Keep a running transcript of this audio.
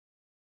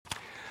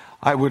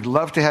I would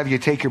love to have you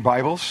take your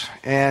Bibles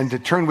and to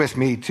turn with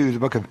me to the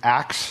book of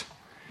Acts,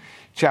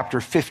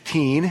 chapter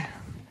 15.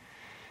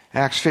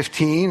 Acts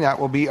 15, that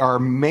will be our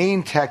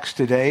main text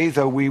today,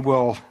 though we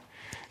will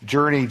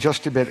journey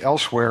just a bit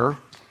elsewhere.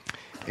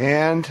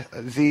 And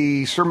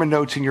the sermon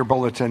notes in your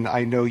bulletin,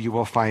 I know you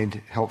will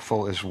find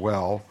helpful as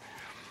well.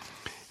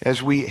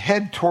 As we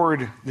head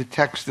toward the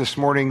text this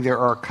morning, there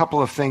are a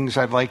couple of things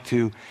I'd like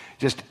to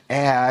just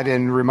add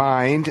and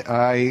remind.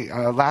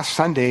 I last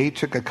Sunday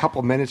took a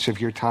couple minutes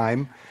of your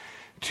time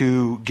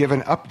to give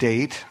an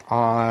update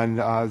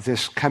on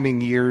this coming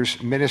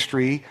year's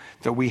ministry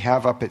that we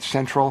have up at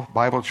Central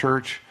Bible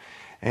Church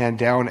and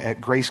down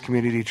at Grace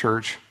Community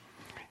Church.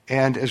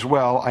 And as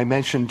well, I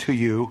mentioned to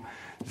you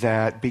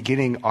that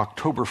beginning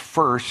October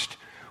 1st,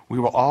 we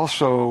will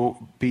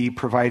also be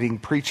providing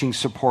preaching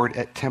support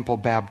at Temple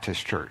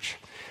Baptist Church.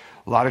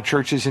 A lot of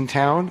churches in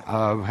town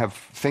have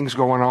things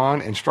going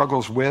on and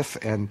struggles with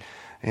and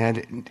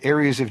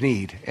areas of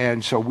need.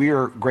 And so we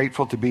are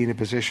grateful to be in a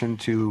position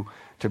to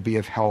be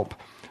of help.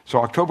 So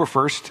October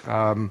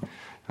 1st,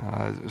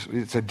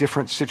 it's a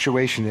different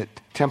situation at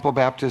Temple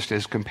Baptist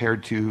as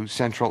compared to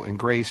Central and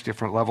Grace,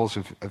 different levels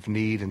of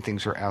need and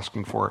things they're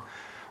asking for.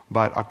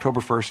 But October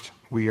 1st,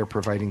 we are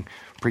providing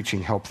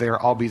preaching help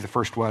there. I'll be the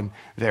first one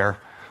there.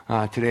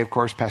 Today, of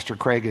course, Pastor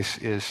Craig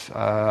is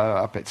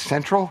up at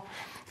Central.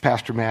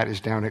 Pastor Matt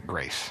is down at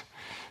Grace.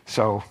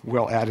 So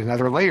we'll add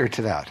another layer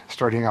to that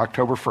starting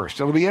October 1st.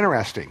 It'll be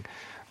interesting,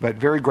 but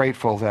very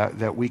grateful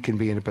that we can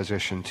be in a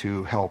position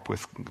to help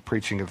with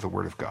preaching of the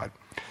Word of God.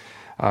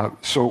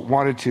 So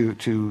wanted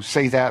to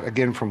say that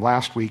again from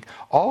last week.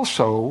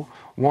 Also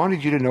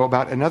wanted you to know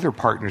about another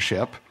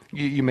partnership.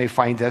 You may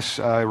find this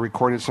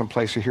recorded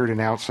someplace or hear it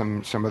announced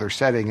some other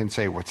setting and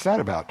say, what's that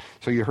about?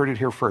 So you heard it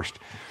here first.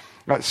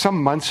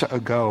 Some months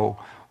ago,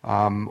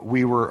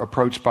 we were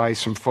approached by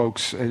some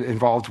folks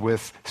involved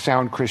with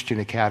Sound Christian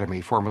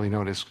Academy, formerly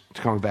known as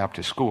Tacoma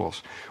Baptist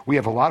Schools. We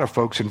have a lot of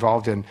folks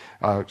involved in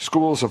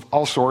schools of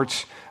all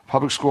sorts,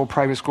 public school,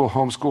 private school,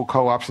 homeschool,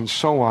 co-ops, and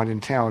so on in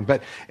town.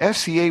 But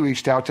SCA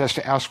reached out to us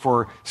to ask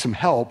for some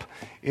help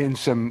in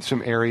some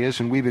areas,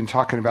 and we've been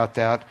talking about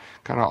that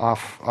kind of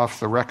off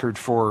the record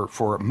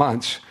for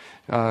months,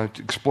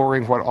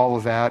 exploring what all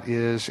of that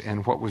is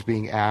and what was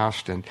being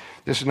asked. And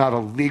this is not a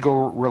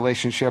legal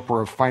relationship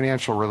or a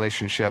financial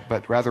relationship,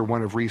 but rather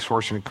one of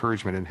resource and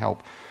encouragement and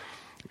help.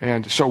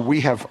 And so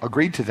we have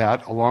agreed to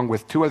that along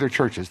with two other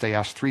churches. They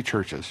asked 3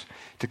 churches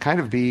to kind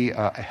of be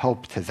a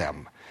help to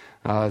them.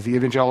 The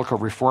Evangelical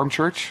Reformed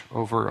Church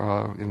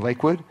over in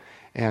Lakewood,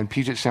 and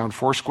Puget Sound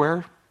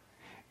Foursquare,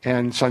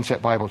 and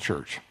Sunset Bible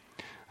Church.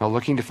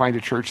 Looking to find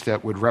a church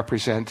that would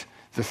represent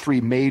the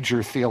 3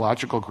 major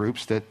theological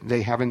groups that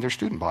they have in their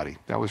student body.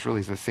 That was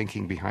really the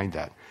thinking behind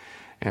that.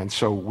 And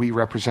so we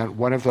represent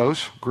one of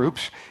those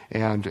groups,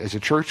 and as a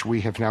church,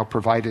 we have now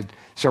provided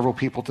several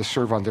people to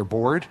serve on their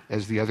board,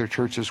 as the other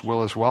churches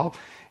will as well.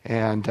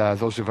 And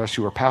those of us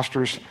who are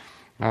pastors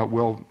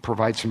will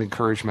provide some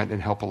encouragement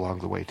and help along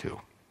the way too.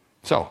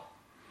 So,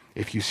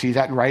 if you see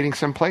that in writing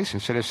someplace,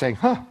 instead of saying,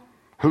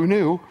 who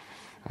knew?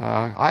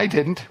 I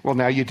didn't. Well,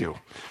 now you do.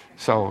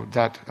 So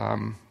that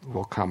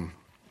will come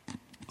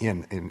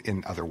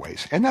in other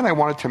ways. And then I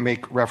wanted to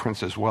make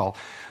reference as well.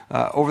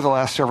 Over the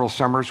last several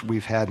summers,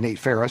 we've had Nate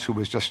Ferris, who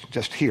was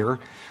just here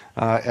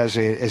as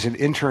an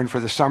intern for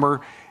the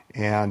summer.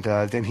 And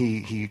then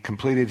he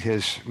completed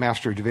his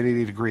Master of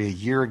Divinity degree a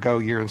year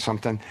and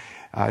something.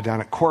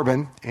 Down at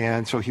Corbin,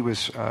 and so he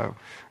was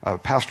a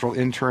pastoral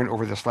intern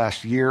over this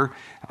last year,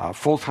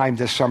 full-time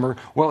this summer.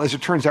 Well, as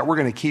it turns out, we're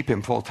going to keep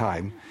him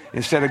full-time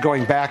instead of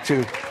going back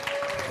to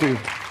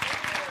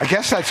I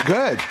guess that's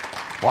good.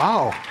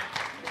 Wow.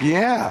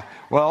 Yeah.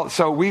 Well,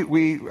 so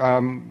we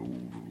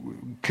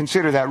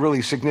consider that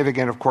really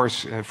significant, of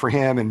course, for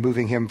him and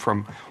moving him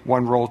from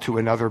one role to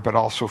another, but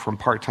also from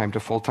part-time to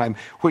full-time,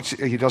 which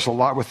he does a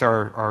lot with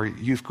our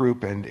youth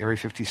group and Area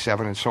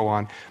 57 and so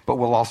on, but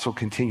we'll also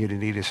continue to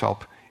need his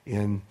help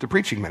in the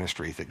preaching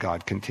ministry that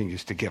God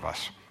continues to give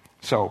us.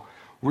 So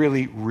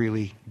really,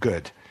 really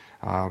good.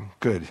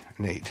 Good,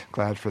 Nate.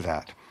 Glad for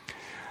that.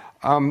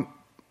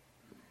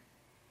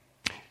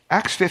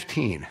 Acts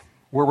 15,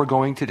 where we're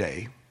going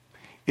today,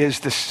 is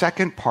the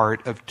second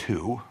part of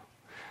 2.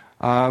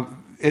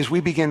 As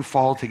we begin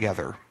fall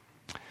together.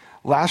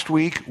 Last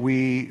week,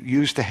 we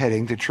used the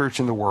heading, The Church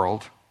in the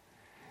World,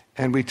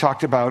 and we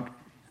talked about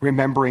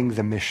remembering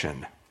the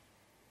mission.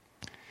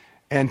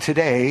 And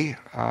today,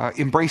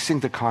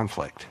 embracing the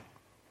conflict.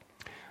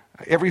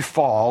 Every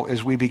fall,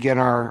 as we begin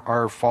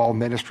our fall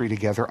ministry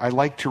together, I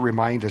like to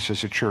remind us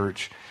as a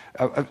church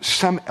of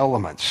some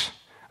elements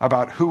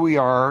about who we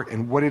are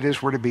and what it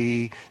is we're to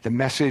be, the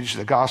message,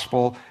 the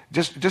gospel,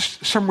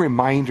 just some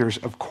reminders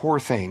of core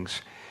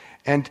things.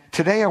 And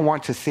today I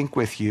want to think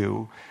with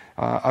you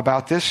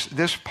about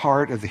this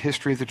part of the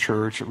history of the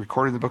church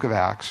recorded in the book of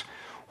Acts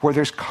where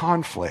there's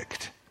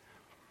conflict.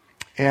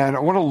 And I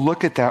want to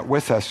look at that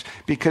with us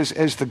because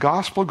as the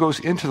gospel goes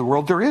into the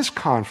world, there is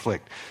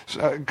conflict.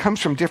 It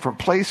comes from different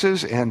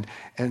places and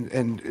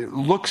it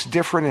looks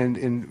different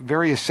in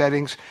various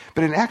settings.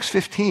 But in Acts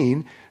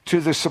 15,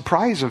 to the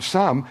surprise of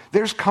some,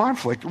 there's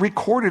conflict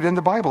recorded in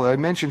the Bible. I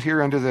mentioned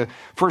here under the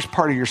first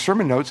part of your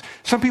sermon notes,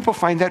 some people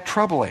find that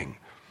troubling.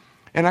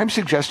 And I'm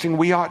suggesting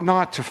we ought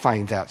not to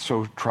find that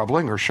so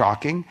troubling or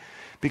shocking.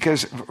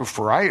 Because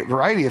for a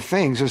variety of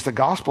things, as the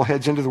gospel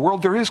heads into the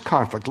world, there is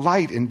conflict.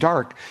 Light and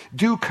dark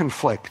do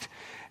conflict.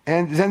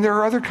 And then there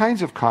are other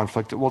kinds of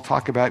conflict that we'll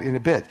talk about in a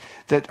bit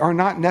that are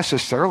not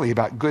necessarily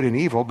about good and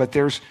evil, but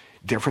there's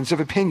difference of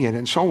opinion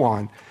and so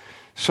on.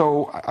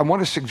 So I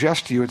want to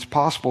suggest to you it's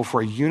possible for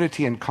a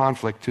unity and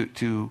conflict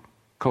to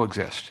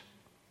coexist.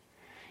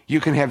 You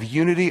can have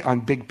unity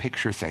on big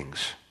picture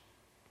things,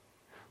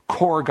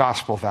 core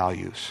gospel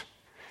values,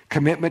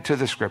 commitment to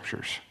the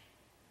scriptures,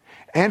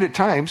 and at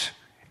times,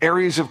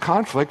 areas of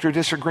conflict or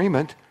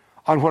disagreement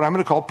on what I'm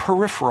going to call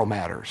peripheral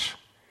matters.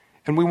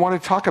 And we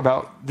want to talk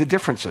about the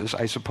differences,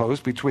 I suppose,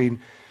 between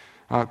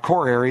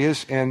core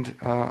areas and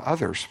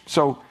others.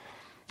 So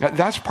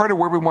that's part of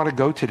where we want to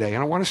go today.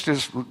 And I want us to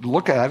just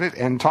look at it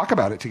and talk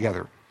about it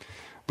together.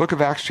 Book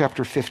of Acts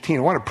chapter 15. I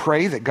want to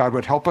pray that God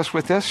would help us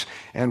with this,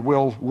 and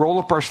we'll roll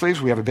up our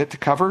sleeves. We have a bit to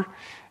cover.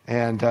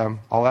 And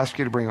I'll ask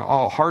you to bring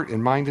all heart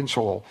and mind and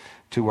soul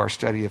to our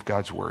study of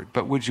God's word.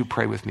 But would you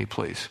pray with me,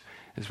 please,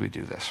 as we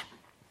do this?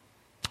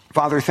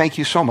 Father, thank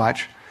you so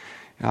much.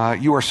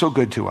 You are so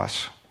good to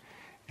us.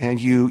 And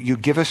you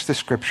give us the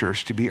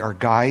scriptures to be our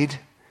guide,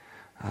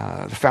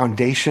 the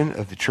foundation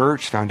of the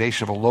church,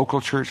 foundation of a local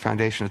church,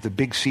 foundation of the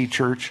Big C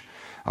church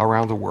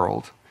around the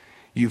world.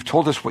 You've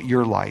told us what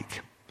you're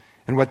like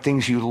and what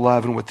things you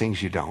love and what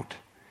things you don't.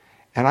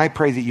 And I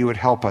pray that you would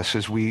help us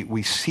as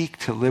we seek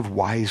to live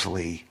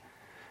wisely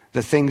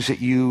the things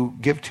that you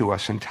give to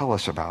us and tell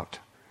us about.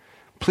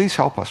 Please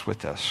help us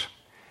with this.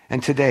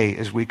 And today,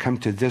 as we come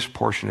to this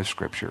portion of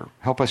Scripture,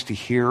 help us to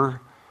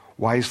hear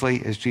wisely,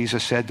 as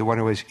Jesus said, the one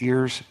who has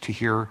ears to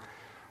hear,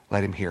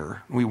 let him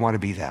hear. We want to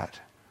be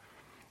that.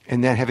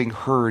 And then having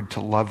heard,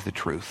 to love the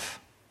truth.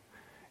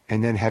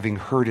 And then having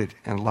heard it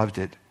and loved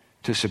it,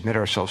 to submit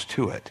ourselves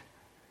to it.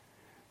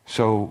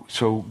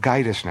 So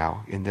guide us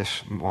now in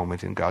this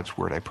moment in God's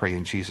word. I pray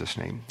in Jesus'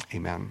 name.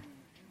 Amen.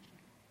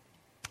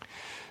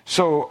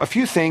 So a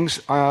few things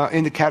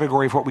in the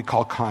category of what we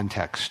call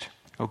context.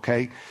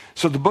 Okay,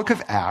 so the book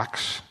of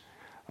Acts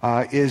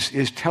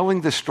is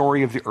telling the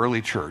story of the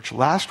early church.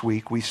 Last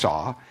week we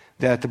saw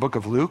that the book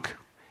of Luke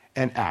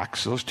and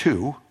Acts, those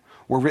two,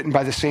 were written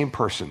by the same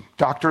person,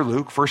 Dr.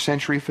 Luke, first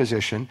century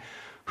physician,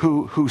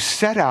 who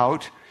set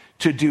out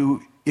to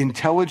do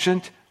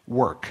intelligent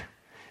work.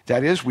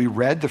 That is, we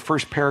read the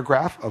first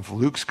paragraph of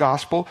Luke's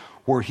gospel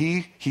where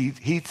he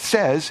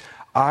says,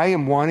 I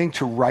am wanting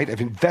to write,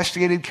 I've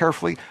investigated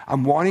carefully,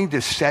 I'm wanting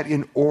to set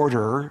in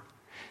order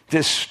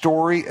this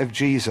story of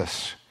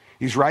Jesus.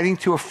 He's writing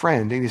to a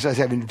friend, and he says,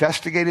 I've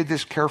investigated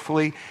this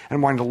carefully, and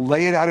I'm wanting to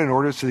lay it out in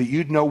order so that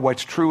you'd know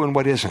what's true and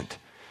what isn't.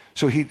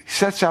 So he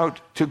sets out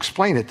to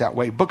explain it that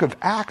way. Book of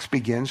Acts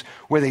begins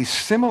with a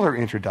similar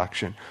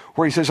introduction,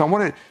 where he says, I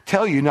want to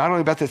tell you not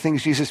only about the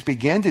things Jesus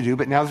began to do,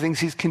 but now the things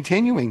he's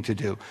continuing to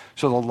do.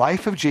 So the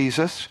life of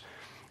Jesus,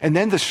 and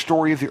then the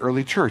story of the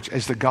early church,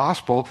 as the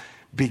gospel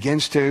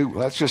begins to,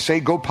 let's just say,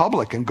 go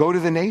public and go to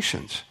the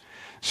nations.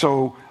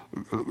 So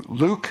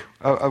Luke,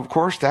 of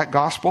course, that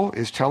gospel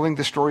is telling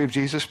the story of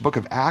Jesus. Book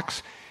of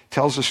Acts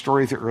tells the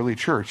story of the early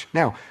church.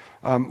 Now,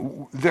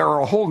 there are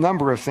a whole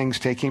number of things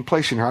taking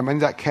place in here. I'm in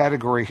that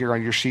category here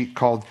on your sheet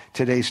called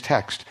today's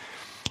text.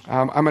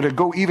 I'm going to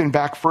go even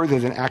back further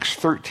than Acts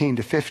 13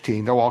 to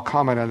 15, though I'll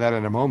comment on that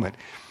in a moment.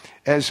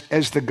 As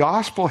the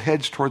gospel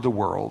heads toward the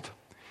world,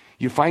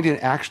 you find in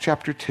Acts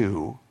chapter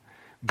 2,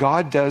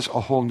 God does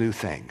a whole new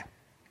thing.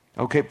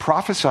 Okay,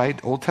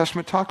 prophesied, Old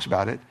Testament talks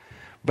about it,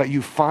 but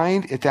you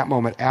find at that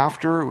moment,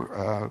 after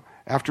a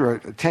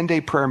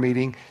 10-day prayer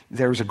meeting,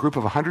 there was a group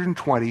of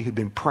 120 who'd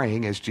been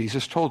praying as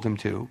Jesus told them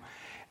to.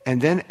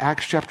 And then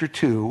Acts chapter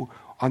 2,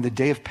 on the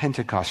day of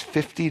Pentecost,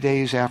 50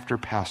 days after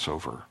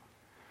Passover,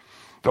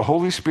 the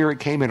Holy Spirit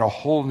came in a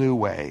whole new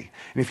way.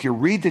 And if you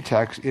read the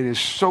text, it is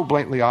so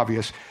blatantly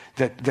obvious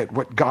that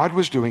what God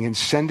was doing in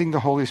sending the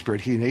Holy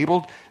Spirit, he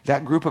enabled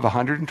that group of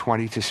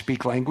 120 to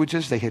speak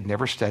languages they had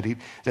never studied.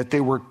 That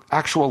they were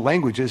actual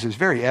languages is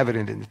very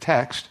evident in the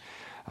text.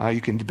 You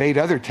can debate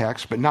other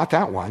texts, but not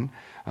that one.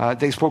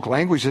 They spoke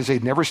languages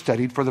they'd never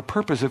studied for the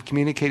purpose of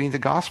communicating the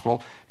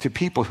gospel to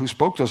people who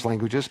spoke those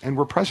languages and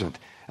were present.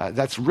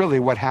 That's really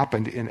what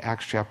happened in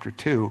Acts chapter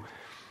 2.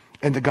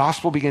 And the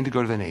gospel began to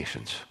go to the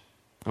nations.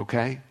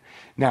 Okay?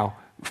 Now,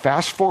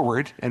 fast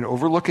forward and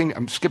overlooking,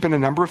 I'm skipping a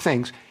number of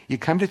things. You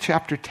come to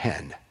chapter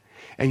 10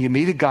 and you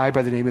meet a guy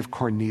by the name of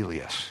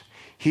Cornelius.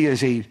 He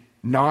is a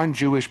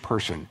non-Jewish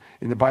person.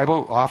 In the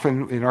Bible,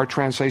 often in our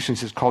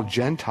translations, it's called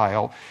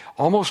Gentile.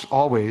 Almost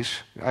always,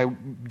 I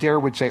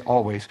would say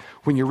always,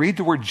 when you read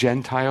the word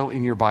Gentile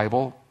in your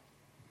Bible,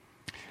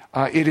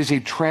 it is a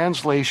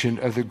translation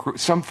of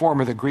some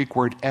form of the Greek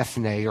word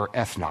ethne or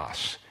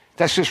ethnos.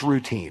 That's just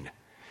routine.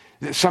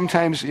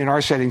 Sometimes in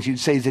our settings, you'd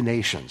say the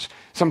nations.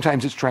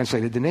 Sometimes it's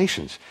translated the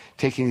nations,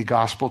 taking the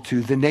gospel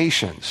to the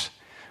nations.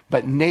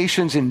 But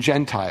nations and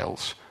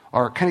Gentiles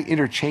are kind of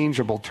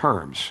interchangeable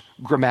terms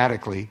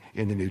grammatically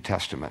in the New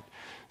Testament.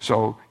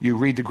 So you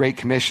read the Great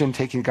Commission,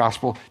 taking the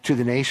gospel to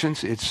the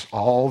nations, it's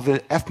all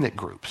the ethnic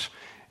groups.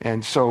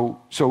 And so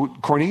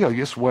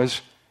Cornelius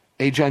was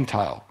a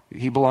Gentile.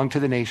 He belonged to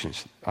the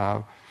nations.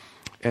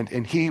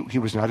 And he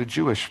was not a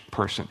Jewish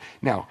person.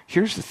 Now,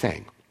 here's the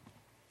thing.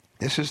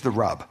 This is the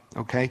rub,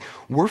 okay?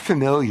 We're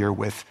familiar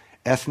with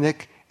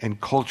ethnic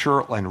and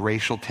cultural and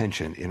racial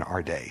tension in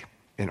our day,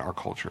 in our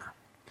culture.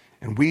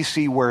 And we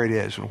see where it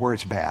is and where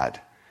it's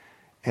bad.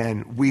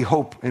 And we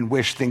hope and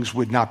wish things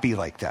would not be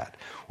like that.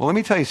 Well, let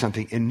me tell you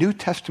something. In New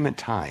Testament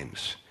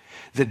times,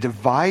 the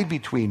divide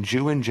between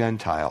Jew and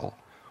Gentile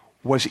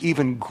was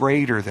even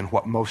greater than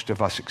what most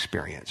of us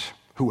experience,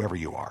 whoever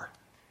you are.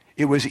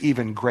 It was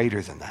even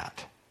greater than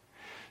that.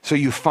 So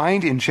you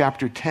find in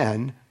chapter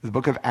 10, the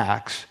book of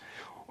Acts,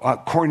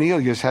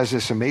 Cornelius has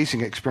this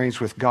amazing experience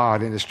with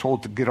God and is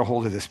told to get a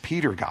hold of this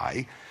Peter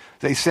guy.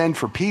 They send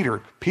for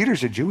Peter.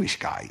 Peter's a Jewish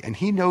guy, and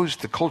he knows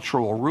the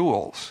cultural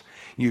rules.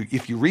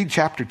 If you read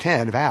chapter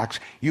 10 of Acts,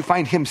 you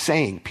find him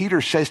saying,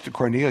 Peter says to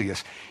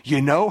Cornelius,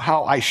 you know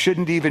how I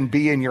shouldn't even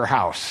be in your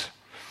house?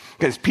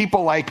 Because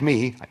people like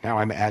me, now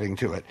I'm adding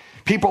to it,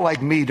 people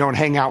like me don't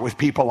hang out with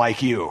people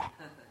like you.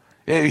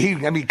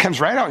 He comes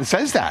right out and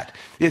says that.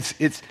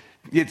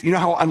 You know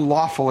how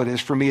unlawful it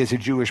is for me as a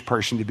Jewish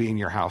person to be in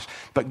your house.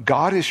 But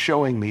God is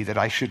showing me that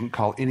I shouldn't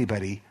call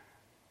anybody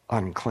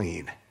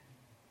unclean.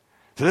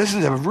 So this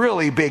is a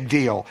really big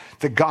deal.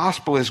 The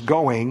gospel is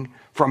going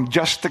from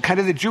just the kind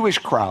of the Jewish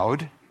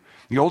crowd.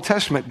 The Old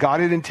Testament, God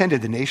had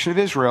intended the nation of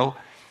Israel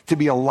to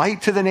be a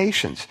light to the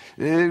nations.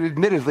 It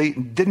admittedly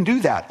didn't do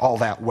that all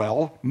that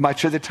well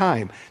much of the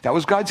time. That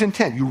was God's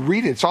intent. You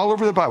read it, it's all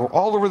over the Bible,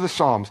 all over the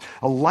Psalms,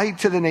 a light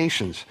to the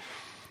nations.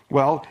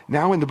 Well,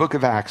 now in the book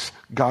of Acts,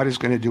 God is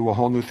going to do a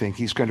whole new thing.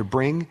 He's going to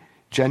bring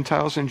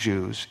Gentiles and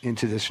Jews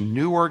into this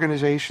new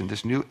organization,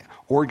 this new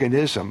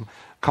organism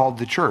called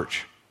the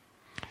church.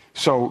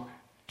 So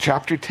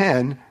chapter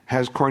 10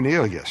 has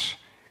Cornelius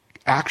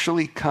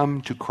actually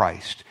come to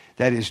Christ.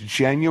 That is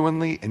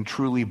genuinely and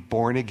truly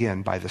born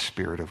again by the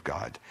Spirit of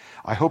God.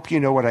 I hope you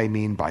know what I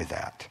mean by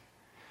that.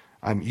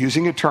 I'm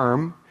using a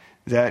term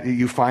that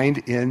you find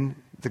in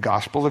the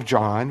Gospel of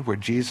John where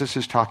Jesus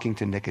is talking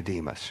to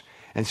Nicodemus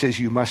and says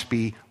you must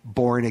be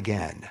born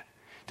again.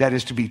 That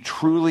is to be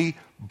truly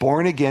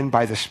born again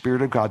by the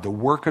Spirit of God, the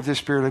work of the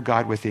Spirit of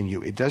God within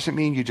you. It doesn't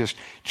mean you just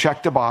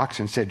checked a box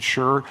and said,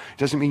 sure. It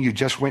doesn't mean you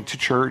just went to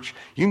church.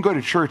 You can go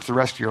to church the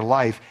rest of your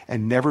life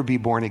and never be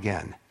born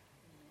again.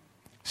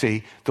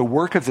 See, the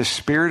work of the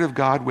Spirit of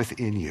God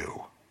within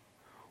you,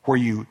 where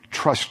you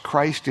trust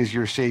Christ as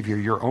your Savior,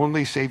 your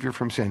only Savior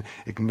from sin,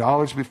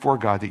 acknowledge before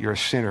God that you're a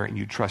sinner and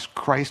you trust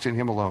Christ and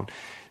Him alone.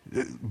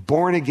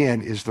 Born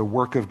again is the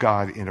work of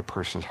God in a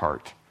person's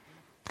heart.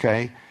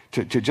 Okay?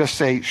 To just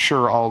say,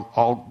 sure,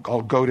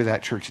 I'll go to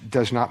that church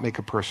does not make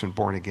a person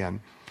born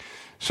again.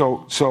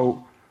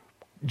 So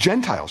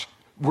Gentiles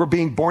were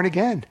being born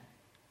again.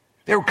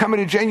 They were coming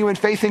to genuine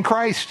faith in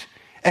Christ.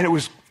 And it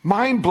was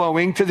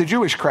mind-blowing to the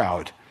Jewish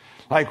crowd.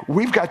 Like,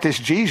 we've got this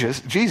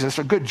Jesus,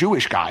 a good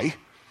Jewish guy.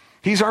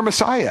 He's our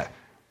Messiah.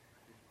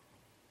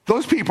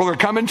 Those people are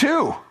coming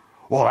too.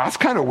 Well, that's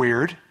kind of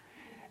weird.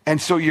 And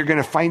so you're going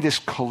to find this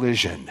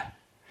collision.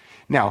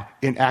 Now,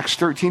 in Acts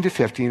 13 to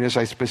 15, as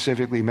I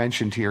specifically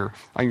mentioned here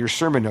on your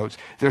sermon notes,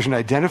 there's an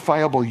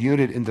identifiable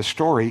unit in the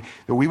story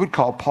that we would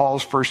call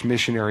Paul's first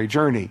missionary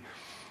journey.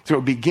 So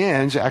it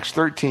begins, Acts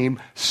 13,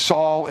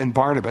 Saul and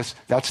Barnabas.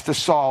 That's the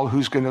Saul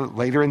who's going to,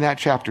 later in that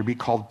chapter, be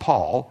called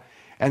Paul.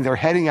 And they're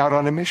heading out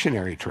on a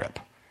missionary trip.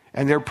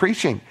 And they're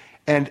preaching.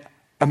 And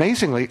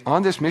amazingly,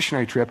 on this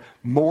missionary trip,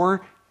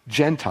 more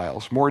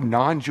Gentiles, more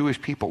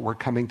non-Jewish people were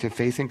coming to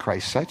faith in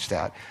Christ such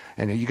that,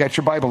 and you got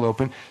your Bible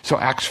open, so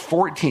Acts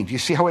 14, do you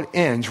see how it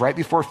ends right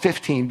before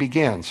 15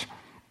 begins?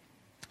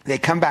 They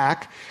come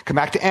back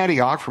to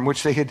Antioch from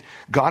which they had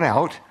gone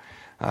out,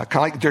 kind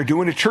of like they're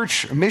doing a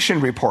church mission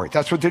report.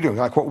 That's what they're doing,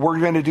 like what we're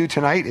going to do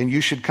tonight and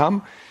you should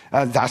come.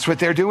 That's what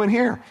they're doing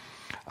here.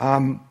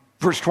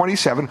 Verse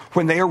 27,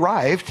 when they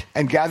arrived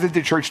and gathered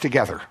the church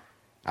together.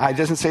 It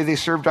doesn't say they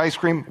served ice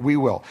cream. We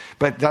will.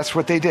 But that's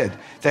what they did.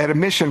 They had a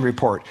mission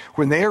report.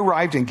 When they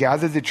arrived and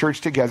gathered the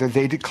church together,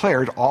 they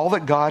declared all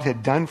that God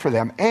had done for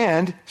them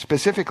and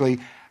specifically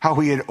how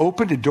He had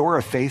opened a door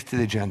of faith to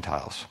the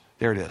Gentiles.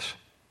 There it is.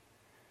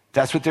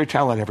 That's what they're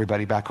telling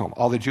everybody back home,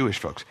 all the Jewish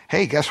folks.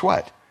 Hey, guess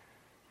what? A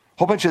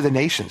whole bunch of the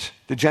nations,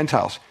 the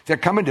Gentiles, they're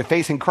coming to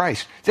faith in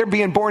Christ. They're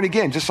being born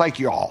again just like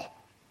you all.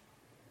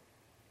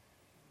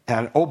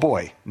 And oh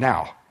boy,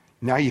 now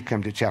you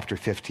come to chapter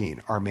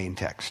 15, our main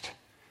text.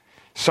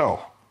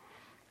 So,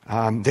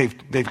 they've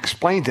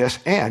explained this,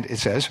 and it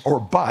says,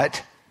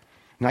 but,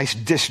 nice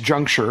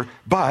disjuncture,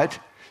 but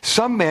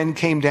some men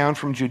came down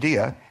from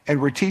Judea and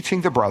were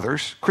teaching the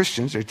brothers,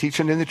 Christians, they're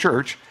teaching in the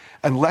church,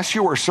 unless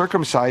you are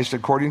circumcised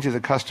according to the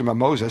custom of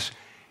Moses,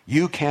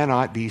 you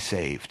cannot be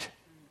saved.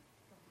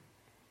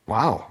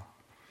 Wow.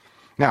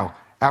 Now,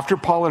 after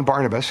Paul and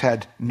Barnabas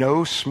had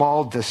no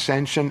small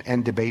dissension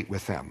and debate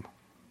with them,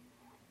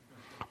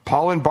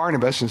 Paul and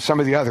Barnabas and some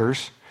of the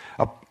others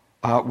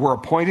were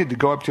appointed to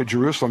go up to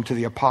Jerusalem to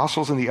the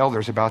apostles and the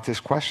elders about this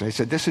question. They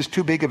said, this is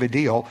too big of a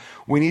deal.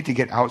 We need to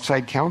get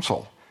outside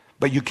counsel.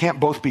 But you can't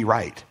both be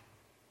right.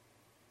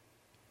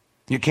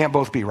 You can't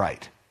both be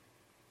right.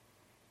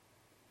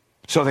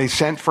 So they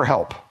sent for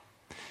help.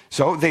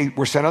 So they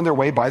were sent on their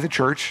way by the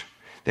church.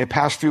 They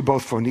passed through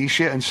both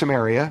Phoenicia and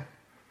Samaria,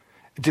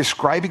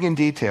 describing in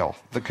detail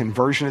the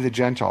conversion of the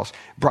Gentiles,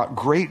 brought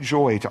great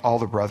joy to all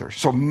the brothers.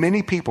 So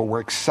many people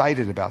were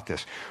excited about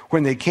this.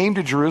 When they came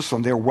to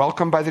Jerusalem, they were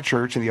welcomed by the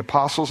church and the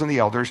apostles and the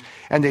elders,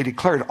 and they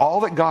declared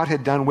all that God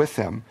had done with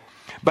them.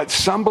 But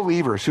some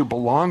believers who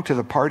belonged to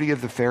the party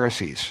of the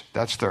Pharisees,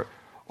 that's the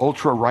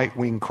ultra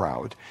right-wing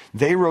crowd,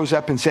 they rose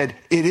up and said,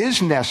 it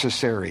is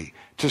necessary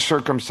to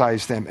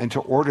circumcise them and to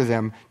order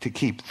them to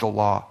keep the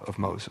law of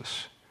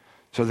Moses.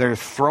 So they're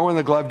throwing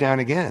the glove down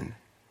again.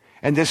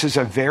 And this is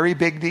a very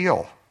big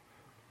deal.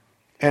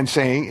 And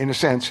saying, in a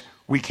sense,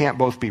 we can't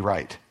both be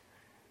right.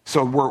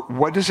 So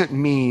what does it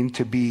mean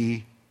to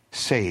be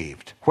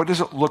saved? What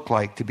does it look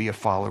like to be a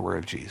follower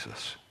of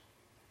Jesus?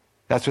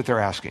 That's what they're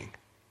asking.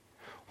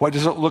 What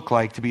does it look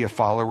like to be a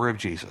follower of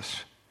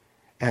Jesus?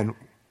 And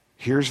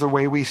here's the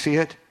way we see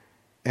it,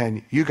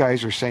 and you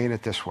guys are saying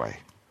it this way.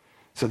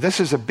 So this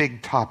is a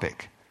big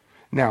topic.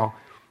 Now,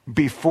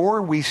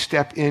 before we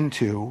step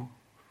into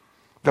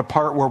the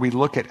part where we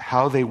look at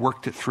how they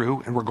worked it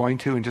through, and we're going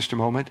to in just a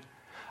moment,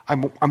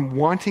 I'm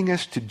wanting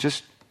us to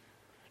just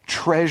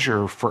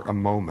treasure for a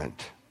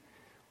moment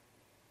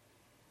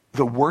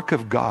the work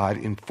of God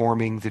in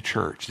forming the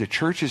church. The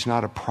church is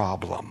not a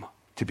problem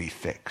to be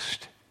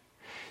fixed.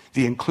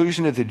 The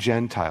inclusion of the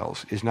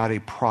Gentiles is not a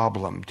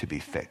problem to be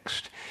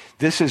fixed.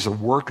 This is a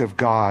work of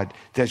God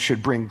that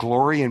should bring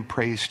glory and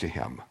praise to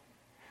him.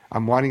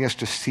 I'm wanting us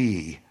to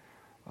see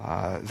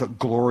the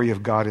glory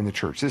of God in the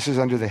church. This is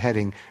under the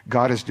heading,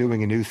 God is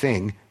doing a new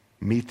thing,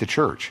 meet the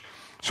church.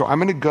 So I'm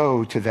going to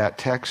go to that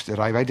text that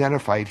I've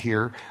identified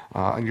here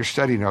on your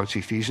study notes,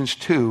 Ephesians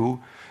 2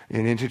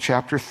 and into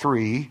chapter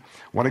 3. I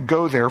want to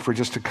go there for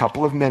just a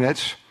couple of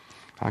minutes,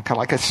 kind of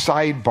like a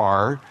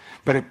sidebar,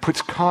 but it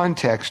puts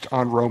context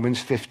on Romans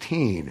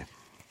 15.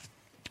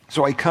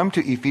 So I come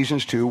to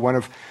Ephesians 2, one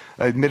of,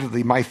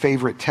 admittedly, my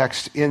favorite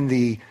texts in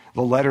the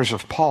letters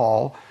of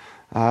Paul.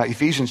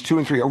 Ephesians 2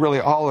 and 3 are really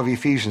all of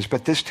Ephesians,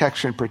 but this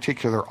text in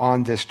particular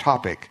on this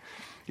topic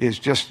is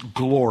just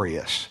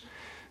glorious.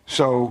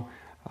 So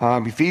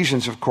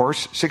Ephesians, of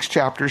course, 6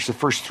 chapters, the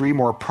first 3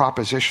 more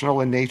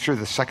propositional in nature.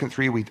 The second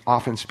 3 we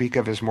often speak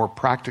of as more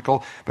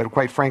practical, but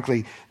quite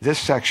frankly, this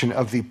section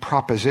of the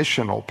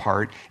propositional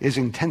part is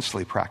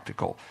intensely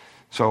practical.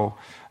 So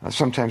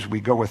sometimes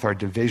we go with our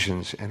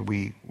divisions and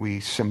we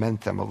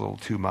cement them a little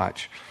too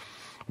much.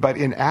 But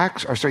in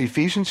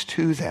Ephesians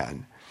 2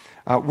 then,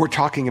 we're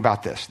talking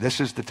about this. This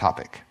is the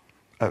topic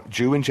of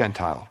Jew and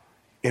Gentile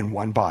in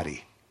one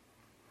body.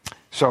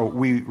 So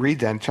we read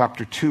then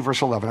chapter 2,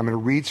 verse 11. I'm going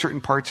to read certain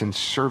parts and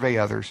survey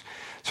others.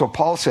 So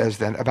Paul says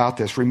then about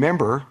this,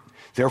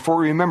 therefore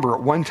remember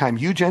at one time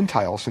you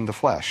Gentiles in the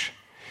flesh,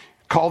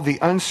 called the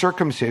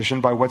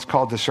uncircumcision by what's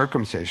called the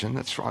circumcision,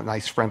 that's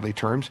nice friendly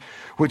terms,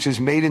 which is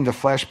made in the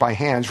flesh by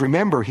hands.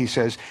 Remember, he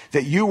says,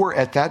 that you were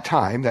at that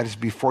time, that is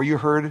before you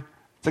heard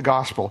the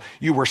gospel,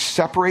 you were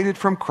separated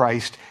from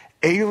Christ,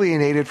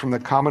 alienated from the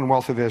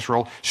commonwealth of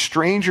Israel,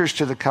 strangers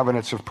to the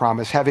covenants of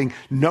promise, having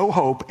no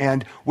hope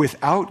and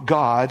without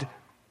God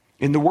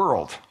in the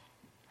world.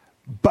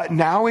 But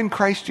now in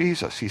Christ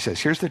Jesus, he says,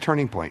 here's the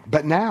turning point.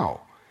 But now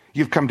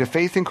you've come to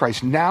faith in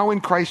Christ. Now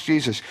in Christ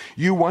Jesus,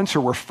 you once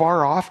who were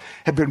far off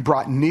have been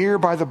brought near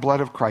by the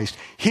blood of Christ.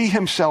 He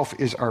himself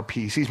is our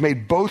peace. He's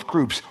made both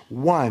groups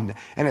one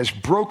and has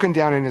broken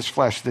down in his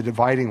flesh the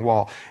dividing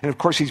wall. And of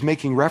course, he's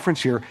making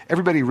reference here.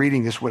 Everybody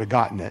reading this would have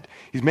gotten it.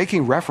 He's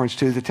making reference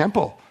to the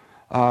temple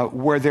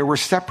where there were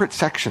separate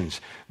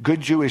sections. Good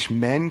Jewish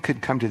men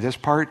could come to this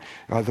part.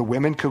 The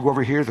women could go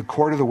over here, the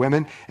court of the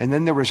women. And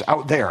then there was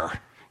out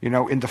there,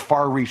 in the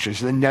far reaches,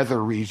 the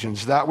nether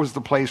regions. That was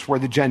the place where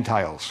the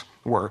Gentiles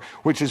were,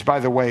 which is, by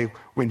the way,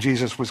 when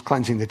Jesus was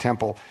cleansing the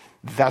temple,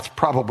 that's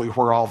probably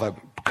where all the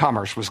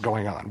commerce was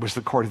going on, was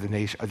the court of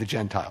the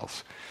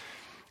Gentiles.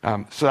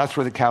 So that's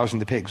where the cows and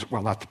the pigs,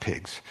 well, not the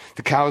pigs,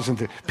 the cows and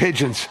the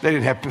pigeons, they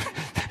didn't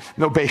have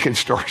no bacon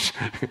stores.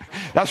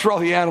 That's where all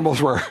the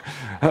animals were.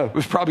 It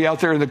was probably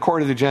out there in the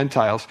court of the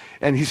Gentiles.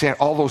 And he's saying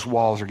all those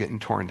walls are getting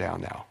torn down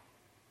now.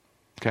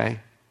 Okay?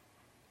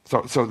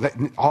 So that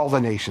all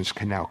the nations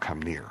can now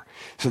come near.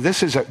 So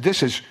this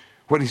is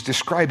what he's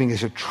describing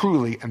is a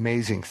truly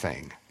amazing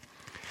thing.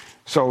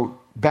 So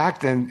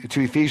back then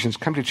to Ephesians,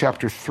 come to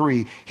chapter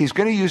 3. He's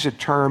going to use a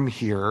term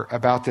here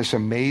about this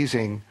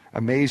amazing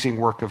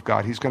work of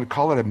God. He's going to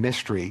call it a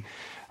mystery,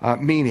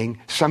 meaning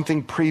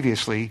something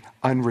previously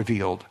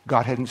unrevealed.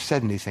 God hadn't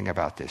said anything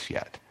about this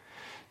yet.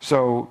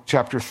 So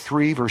chapter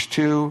 3, verse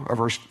 2,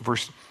 or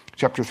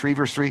chapter 3,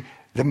 verse 3,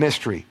 the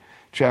mystery.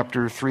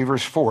 Chapter 3,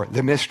 verse 4,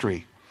 the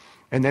mystery.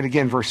 And then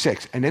again, verse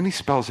 6. And then he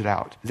spells it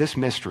out. This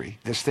mystery,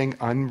 this thing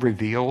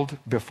unrevealed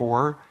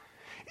before,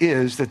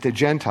 is that the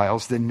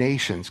Gentiles, the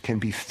nations, can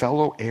be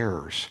fellow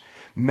heirs,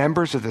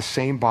 members of the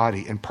same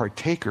body, and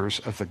partakers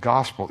of the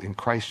gospel in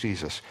Christ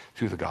Jesus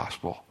through the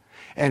gospel.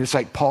 And it's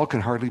like Paul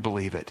can hardly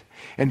believe it.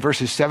 In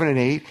verses 7 and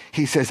 8,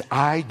 he says,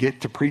 I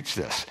get to preach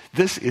this.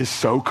 This is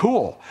so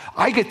cool.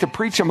 I get to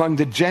preach among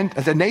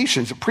the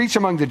nations, preach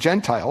among the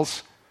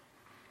Gentiles.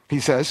 He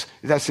says,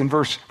 that's in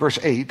verse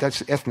 8,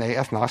 that's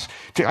ethnos.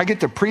 I get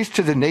to preach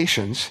to the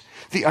nations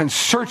the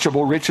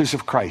unsearchable riches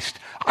of Christ.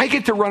 I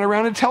get to run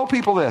around and tell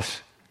people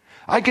this.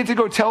 I get to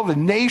go tell the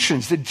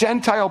nations, the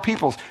Gentile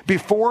peoples,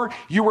 before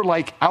you were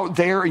like out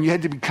there and you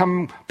had to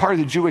become part of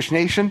the Jewish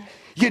nation,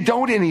 you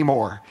don't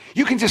anymore.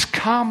 You can just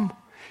come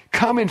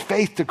in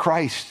faith to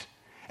Christ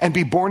and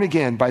be born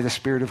again by the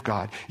Spirit of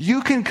God.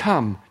 You can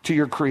come to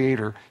your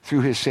Creator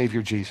through his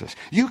Savior Jesus.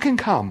 You can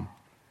come.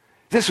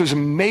 This was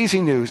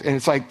amazing news, and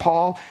it's like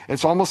Paul,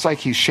 it's almost like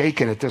he's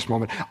shaken at this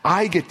moment.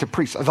 I get to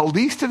preach, the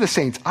least of the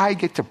saints, I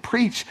get to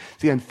preach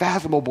the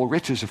unfathomable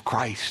riches of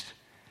Christ.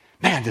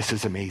 Man, this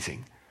is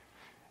amazing.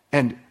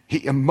 And he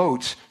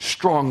emotes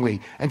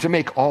strongly, and to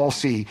make all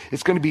see.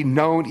 It's going to be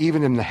known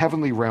even in the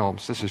heavenly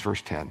realms. This is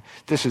verse 10.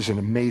 This is an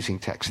amazing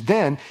text.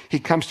 Then he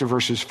comes to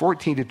verses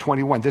 14 to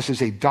 21. This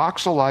is a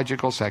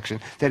doxological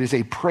section that is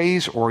a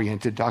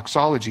praise-oriented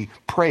doxology,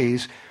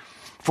 praise.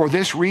 For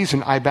this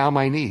reason, I bow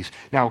my knees.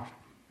 Now,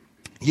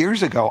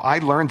 years ago, I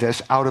learned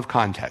this out of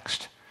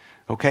context,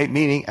 okay?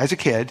 Meaning, as a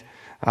kid,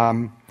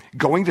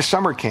 going to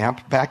summer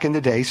camp back in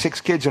the day, 6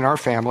 kids in our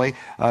family,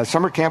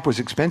 summer camp was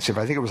expensive.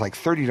 I think it was like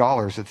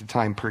 $30 at the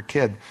time per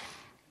kid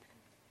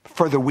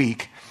for the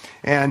week.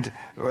 And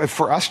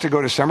for us to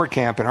go to summer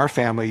camp in our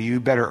family, you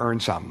better earn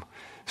some.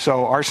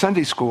 So our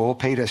Sunday school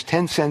paid us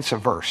 10 cents a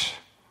verse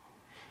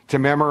to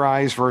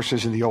memorize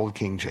verses in the Old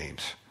King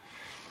James.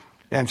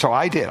 And so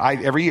I did.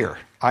 Every year,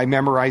 I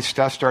memorized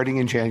stuff starting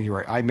in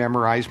January. I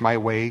memorized my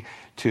way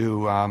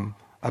to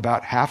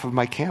about half of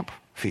my camp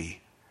fee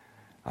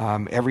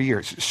every year.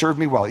 It served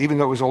me well. Even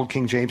though it was Old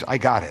King James, I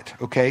got it,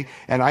 okay?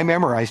 And I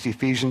memorized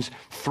Ephesians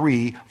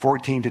 3,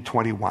 14 to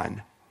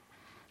 21.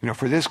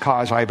 For this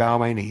cause I bow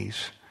my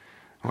knees.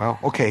 Well,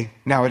 okay,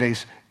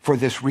 nowadays, for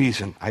this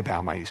reason I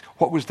bow my knees.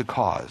 What was the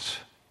cause?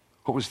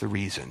 What was the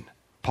reason?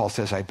 Paul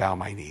says I bow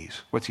my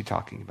knees. What's he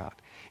talking about?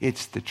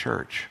 It's the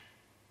church.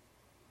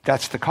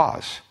 That's the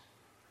cause.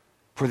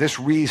 For this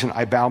reason,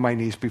 I bow my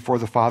knees before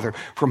the Father,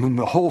 from whom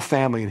the whole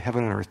family in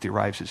heaven and earth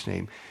derives its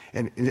name.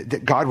 And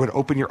that God would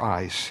open your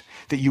eyes,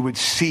 that you would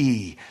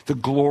see the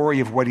glory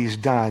of what he's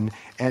done.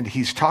 And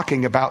he's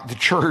talking about the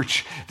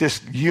church,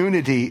 this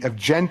unity of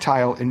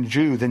Gentile and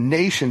Jew, the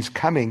nations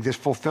coming, this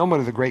fulfillment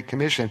of the Great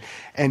Commission.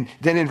 And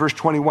then in verse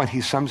 21,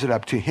 he sums it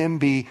up. To him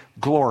be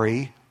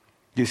glory,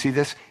 do you see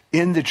this?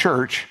 In the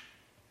church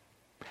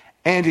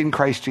and in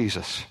Christ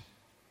Jesus,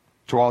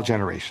 to all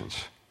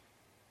generations.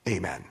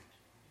 Amen.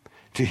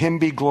 To him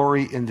be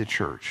glory in the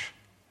church.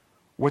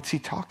 What's he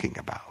talking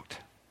about?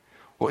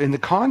 Well, in the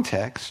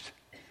context,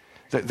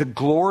 the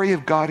glory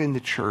of God in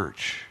the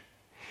church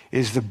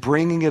is the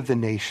bringing of the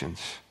nations,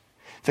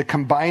 the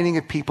combining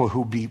of people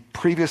who be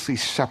previously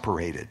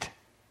separated,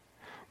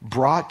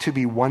 brought to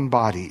be one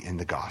body in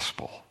the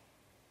gospel.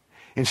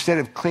 Instead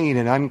of clean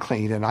and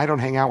unclean, and I don't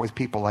hang out with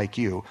people like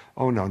you.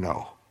 Oh,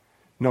 no.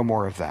 No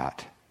more of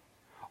that.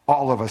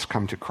 All of us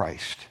come to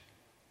Christ.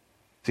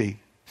 See,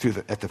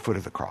 at the foot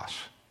of the cross.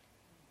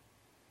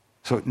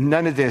 So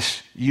none of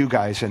this, you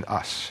guys and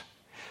us.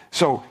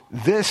 So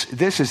this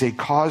is a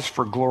cause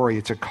for glory.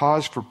 It's a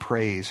cause for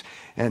praise,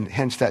 and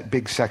hence that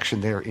big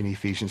section there in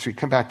Ephesians 3.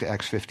 Come back to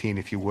Acts 15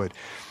 if you would.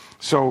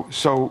 So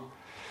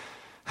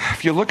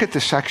if you look at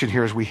the section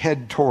here as we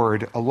head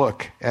toward a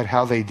look at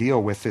how they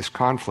deal with this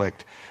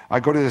conflict, I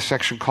go to the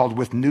section called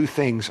 "With New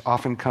Things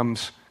Often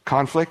Comes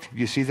Conflict."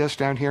 You see this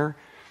down here?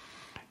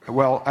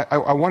 Well,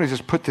 I want to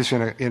just put this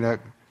in a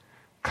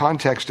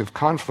context of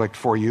conflict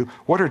for you.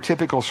 What are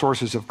typical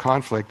sources of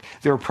conflict?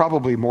 There are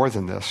probably more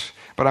than this,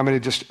 but I'm going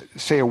to just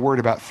say a word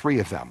about 3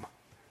 of them.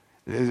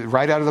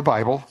 Right out of the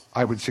Bible,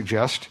 I would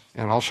suggest,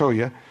 and I'll show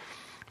you.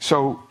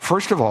 So,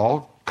 first of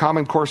all,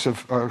 common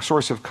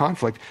source of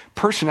conflict,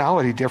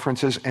 personality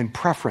differences and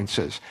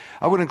preferences.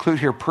 I would include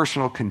here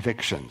personal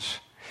convictions,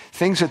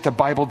 things that the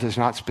Bible does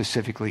not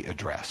specifically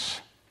address.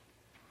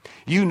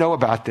 You know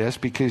about this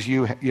because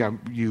you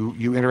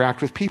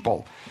interact with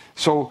people.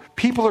 So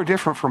people are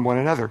different from one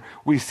another.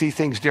 We see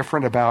things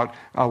different about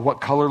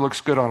what color looks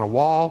good on a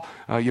wall.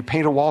 You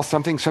paint a wall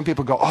something. Some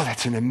people go, oh,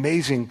 that's an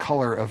amazing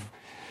color of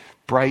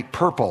bright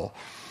purple.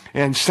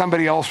 And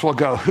somebody else will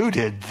go, who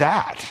did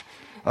that?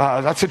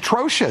 That's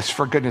atrocious,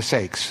 for goodness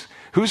sakes.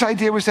 Whose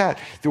idea was that?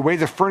 The way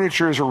the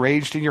furniture is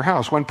arranged in your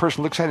house. One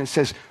person looks at it and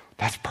says,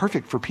 that's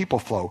perfect for people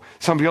flow.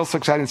 Somebody else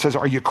looks at it and says,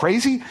 are you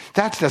crazy?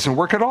 That doesn't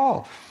work at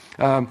all.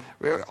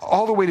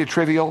 All the way to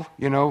trivial,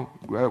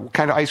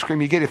 kind of ice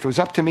cream you get. If it was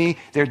up to me,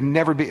 there'd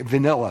never be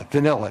vanilla,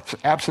 it's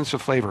absence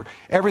of flavor.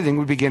 Everything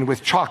would begin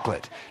with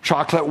chocolate.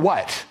 Chocolate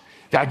what?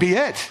 That'd be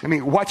it. I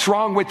mean, what's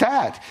wrong with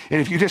that? And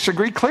if you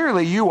disagree,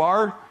 clearly you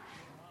are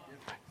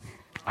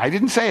I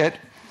didn't say it,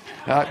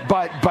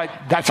 but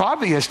that's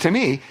obvious to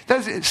me.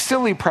 That's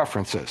silly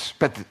preferences.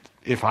 But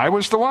if I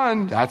was the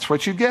one, that's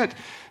what you'd get.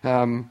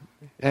 And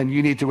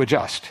you need to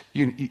adjust.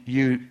 You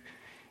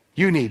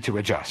need to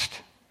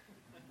adjust.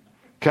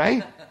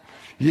 Okay?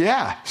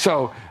 Yeah.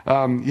 So,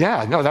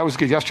 that was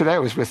good. Yesterday I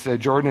was with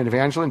Jordan and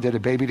Evangeline, did a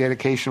baby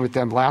dedication with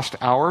them last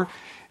hour.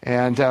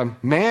 And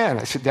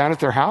I sit down at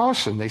their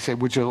house and they say,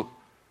 would you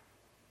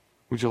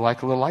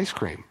like a little ice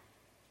cream?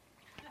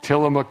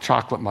 Tillamook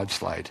chocolate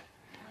mudslide.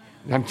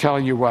 And I'm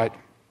telling you what,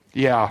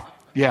 yeah,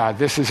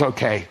 this is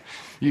okay.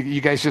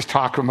 You guys just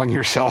talk among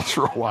yourselves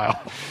for a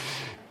while.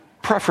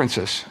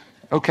 Preferences.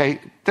 Okay,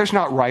 there's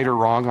not right or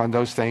wrong on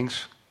those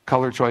things,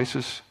 color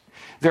choices.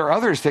 There are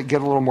others that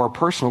get a little more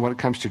personal when it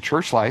comes to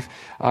church life.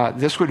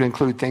 This would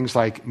include things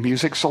like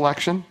music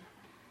selection.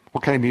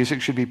 What kind of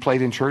music should be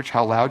played in church?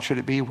 How loud should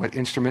it be? What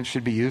instruments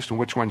should be used and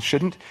which ones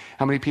shouldn't?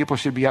 How many people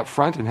should be up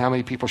front and how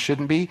many people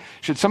shouldn't be?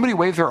 Should somebody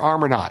wave their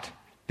arm or not?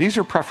 These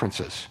are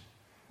preferences.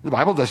 The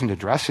Bible doesn't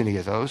address any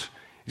of those.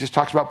 It just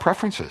talks about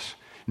preferences.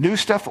 New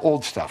stuff,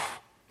 old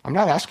stuff. I'm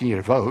not asking you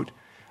to vote.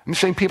 I'm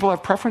saying people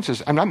have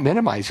preferences. I'm not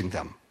minimizing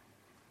them.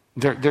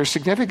 They're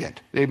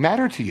significant. They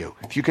matter to you.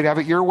 If you could have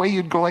it your way,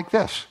 you'd go like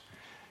this.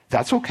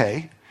 That's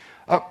okay.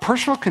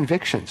 Personal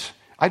convictions.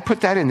 I'd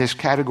put that in this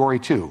category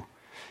too.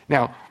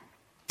 Now,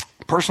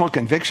 personal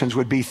convictions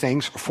would be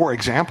things, for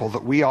example,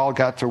 that we all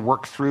got to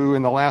work through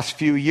in the last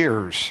few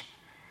years.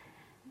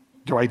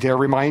 Do I dare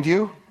remind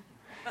you?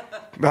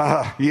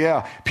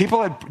 Yeah.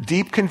 People had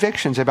deep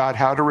convictions about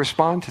how to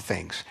respond to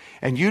things.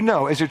 And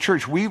as a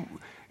church,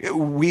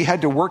 we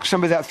had to work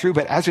some of that through,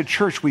 but as a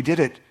church, we did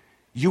it.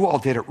 You all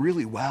did it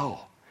really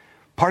well.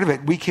 Part of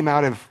it, we came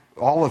out of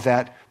all of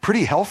that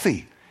pretty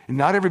healthy. And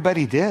not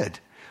everybody did.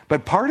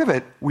 But part of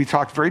it, we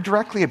talked very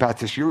directly about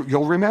this.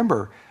 You'll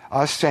remember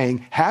us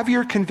saying, have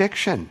your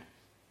conviction.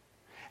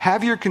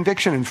 Have your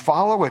conviction and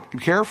follow it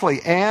carefully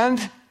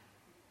and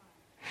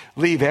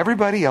leave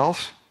everybody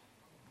else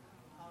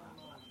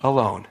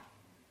alone.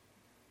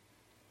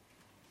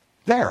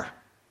 There.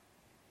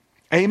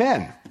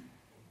 Amen.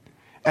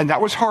 And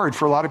that was hard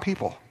for a lot of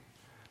people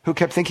who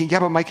kept thinking,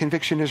 yeah, but my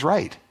conviction is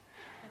right.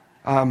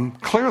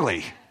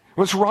 Clearly,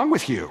 what's wrong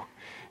with you?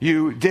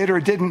 You did or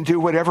didn't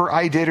do whatever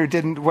I did or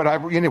didn't,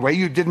 anyway,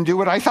 you didn't do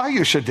what I thought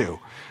you should do.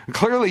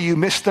 Clearly, you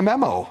missed the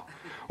memo.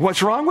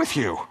 What's wrong with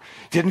you?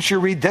 Didn't you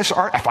read this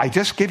art? If I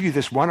just give you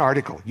this one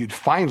article, you'd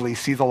finally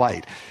see the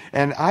light.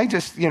 And I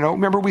just,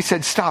 remember we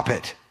said, stop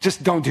it.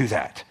 Just don't do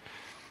that.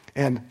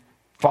 And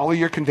follow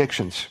your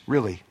convictions,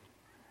 really.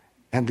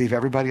 And leave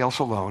everybody else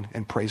alone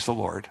and praise the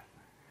Lord.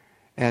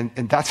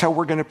 And that's how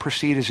we're going to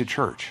proceed as a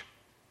church.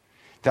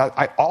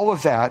 All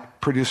of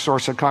that produced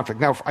source of conflict.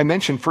 Now, I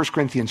mentioned 1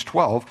 Corinthians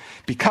 12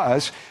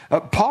 because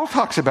Paul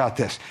talks about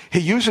this. He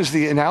uses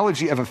the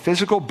analogy of a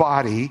physical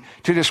body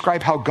to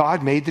describe how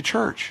God made the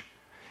church.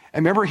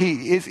 And remember,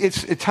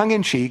 it's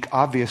tongue-in-cheek,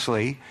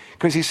 obviously,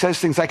 because he says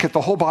things like, if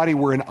the whole body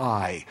were an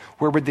eye,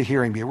 where would the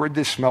hearing be? Where would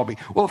the smell be?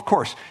 Well, of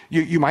course,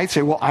 you might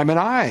say, well, I'm an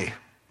eye.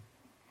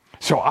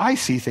 So I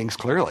see things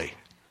clearly.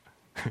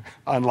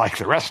 Unlike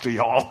the rest of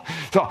y'all.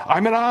 So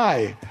I'm an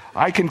eye.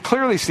 I can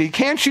clearly see.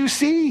 Can't you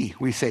see?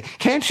 We say.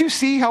 Can't you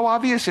see how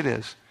obvious it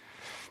is?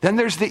 Then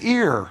there's the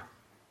ear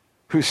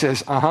who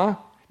says,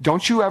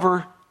 don't you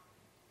ever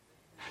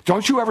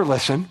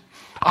listen?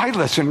 I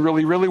listen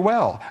really, really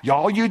well.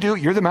 You're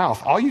the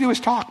mouth. All you do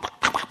is talk.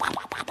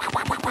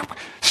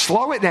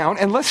 Slow it down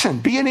and listen.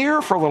 Be an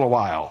ear for a little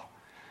while.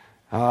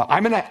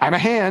 I'm a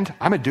hand.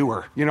 I'm a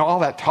doer. All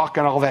that talk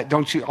and all that,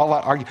 all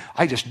that argue.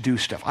 I just do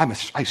stuff.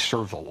 I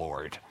serve the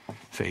Lord.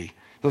 See,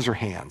 those are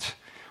hands.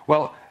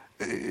 Well,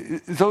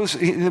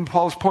 in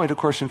Paul's point, of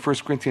course, in 1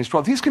 Corinthians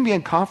 12, these can be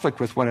in conflict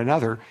with one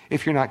another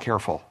if you're not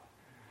careful.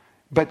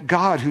 But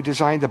God, who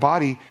designed the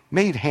body,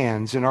 made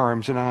hands and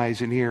arms and eyes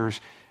and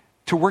ears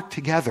to work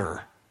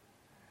together.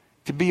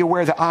 To be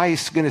aware the eye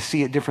is going to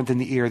see it different than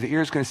the ear. The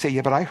ear is going to say,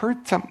 yeah, but I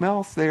heard something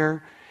else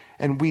there.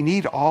 And we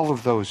need all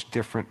of those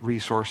different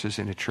resources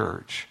in a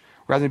church.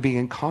 Rather than being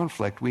in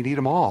conflict, we need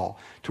them all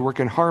to work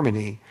in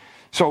harmony.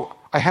 So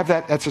I have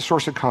that's a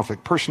source of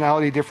conflict.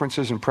 Personality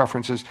differences and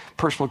preferences,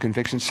 personal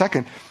convictions.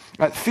 Second,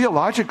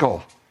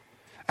 theological,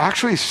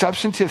 actually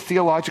substantive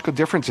theological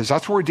differences.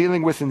 That's what we're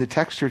dealing with in the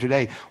text here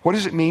today. What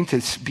does it mean to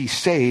be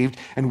saved,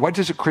 and what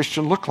does a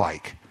Christian look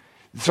like?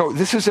 So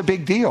this is a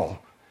big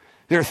deal.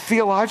 There are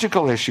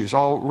theological issues.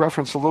 I'll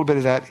reference a little bit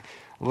of that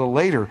a little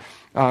later.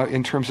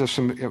 In terms of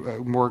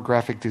some more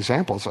graphic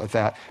examples of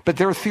that. But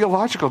there are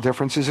theological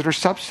differences that are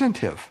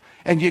substantive.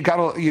 And you got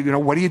to,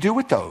 what do you do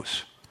with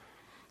those?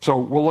 So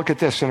we'll look at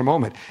this in a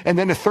moment. And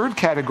then a third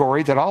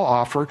category that I'll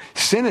offer,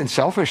 sin and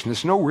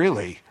selfishness. No,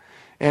 really.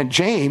 And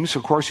James,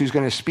 of course, who's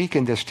going to speak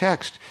in this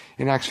text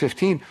in Acts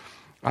 15,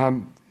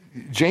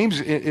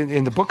 James,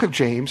 in the book of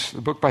James,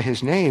 the book by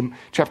his name,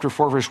 chapter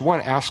 4, verse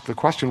 1, asks the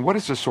question, what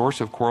is the source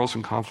of quarrels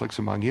and conflicts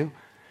among you? And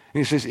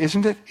he says,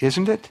 isn't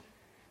it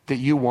that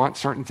you want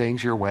certain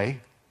things your way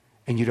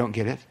and you don't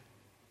get it?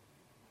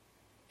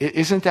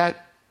 Isn't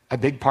that a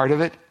big part of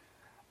it?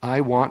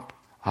 I want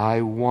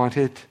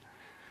it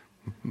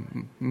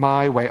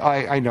My way.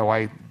 I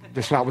know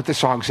that's not what the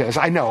song says.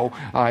 I know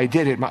I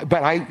did it,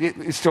 but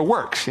it still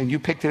works. And you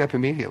picked it up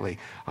immediately.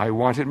 I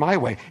want it my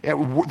way.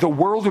 The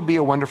world would be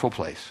a wonderful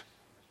place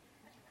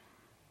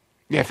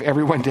if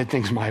everyone did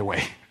things my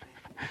way.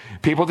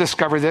 People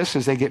discover this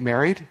as they get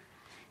married.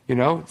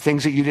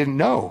 Things that you didn't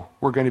know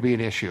were going to be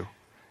an issue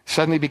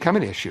suddenly become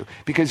an issue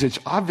because it's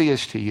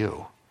obvious to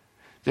you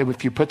that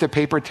if you put the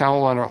paper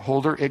towel on a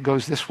holder, it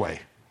goes this way.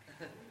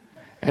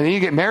 And then you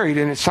get married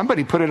and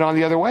somebody put it on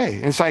the other way.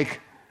 And it's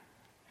like,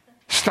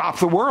 stop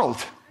the world.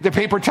 The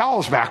paper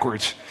towel's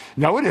backwards.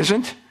 No, it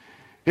isn't.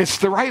 It's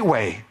the right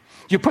way.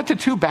 You put the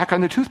tube back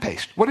on the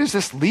toothpaste. What is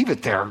this? Leave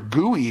it there,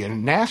 gooey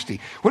and nasty.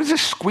 What is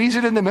this squeeze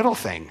it in the middle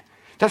thing?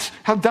 That's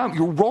how dumb.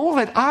 You roll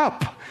it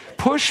up.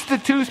 Push the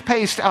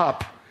toothpaste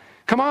up.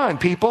 Come on,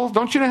 people.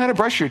 Don't you know how to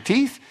brush your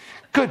teeth?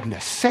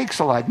 Goodness sakes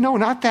alive. No,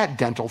 not that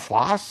dental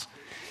floss.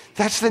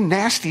 That's the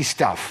nasty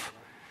stuff.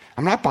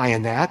 I'm not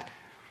buying that.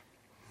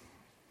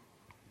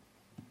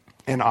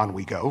 And on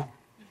we go.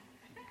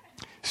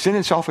 Sin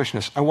and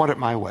selfishness, I want it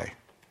my way.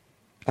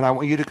 And I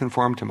want you to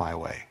conform to my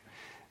way.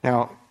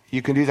 Now,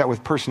 you can do that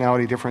with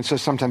personality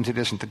differences. Sometimes it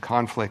isn't the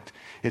conflict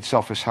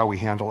itself, is how we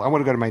handle. I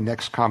want to go to my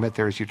next comment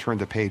there as you turn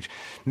the page.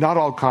 Not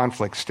all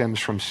conflict stems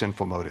from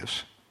sinful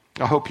motives.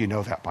 I hope you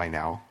know that by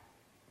now.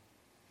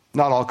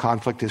 Not all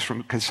conflict is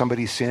from because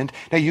somebody sinned.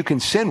 Now, you can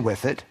sin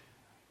with it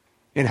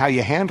in how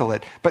you handle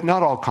it, but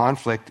not all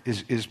conflict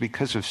is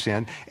because of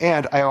sin.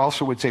 And I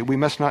also would say we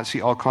must not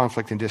see all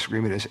conflict and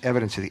disagreement as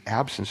evidence of the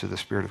absence of the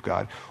Spirit of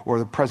God or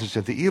the presence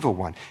of the evil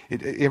one.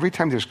 Every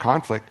time there's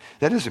conflict,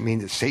 that doesn't mean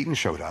that Satan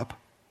showed up.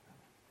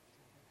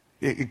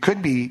 It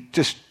could be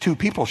just two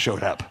people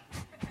showed up.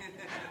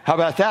 How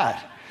about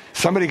that?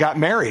 Somebody got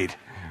married.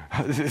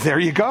 There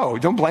you go.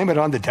 Don't blame it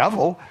on the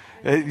devil.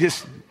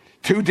 Just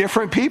two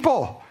different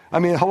people. I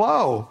mean,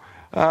 hello.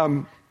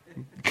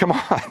 Come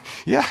on.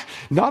 Yeah,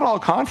 not all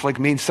conflict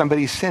means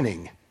somebody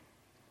sinning.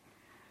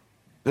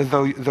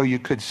 Though you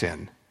could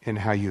sin in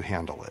how you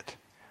handle it.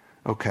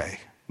 Okay,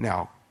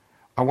 now,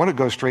 I want to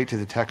go straight to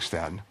the text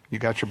then. You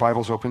got your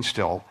Bibles open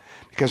still.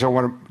 Because I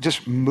want to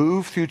just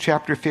move through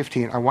chapter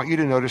 15. I want you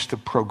to notice the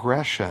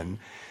progression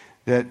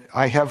that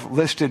I have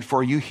listed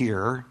for you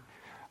here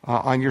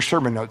on your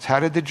sermon notes. How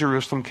did the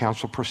Jerusalem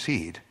Council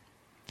proceed?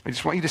 I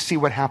just want you to see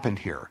what happened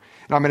here.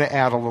 And I'm going to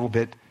add a little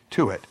bit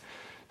to it.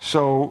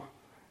 So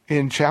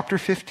in chapter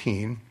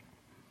 15,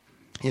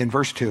 in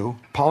verse 2,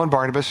 Paul and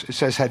Barnabas, it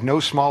says, had no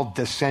small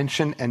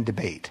dissension and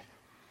debate.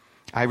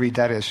 I read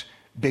that as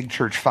big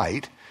church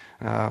fight.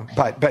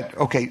 But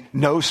okay,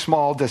 no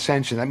small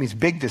dissension. That means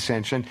big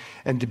dissension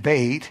and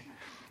debate.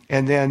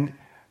 And then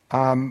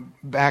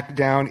back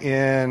down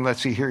in, let's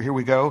see, here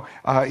we go.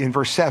 In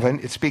verse 7,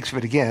 it speaks of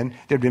it again.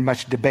 There had been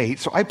much debate.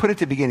 So I put at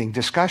the beginning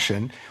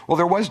discussion. Well,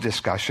 there was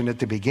discussion at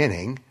the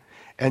beginning.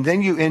 And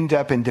then you end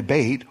up in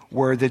debate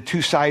where the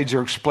two sides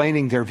are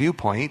explaining their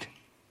viewpoint.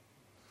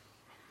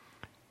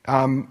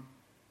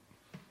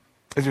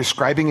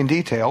 Describing in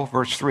detail,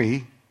 verse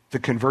 3, the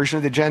conversion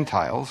of the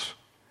Gentiles.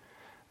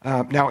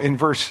 Now, in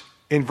verse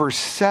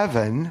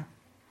 7,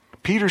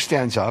 Peter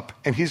stands up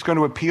and he's going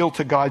to appeal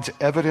to God's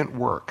evident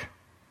work.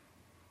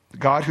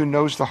 God who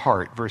knows the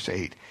heart, verse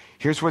 8.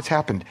 Here's what's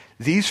happened.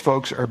 These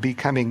folks are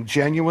becoming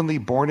genuinely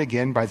born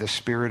again by the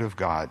Spirit of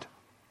God.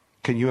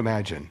 Can you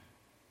imagine?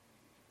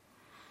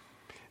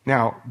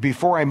 Now,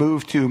 before I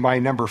move to my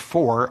number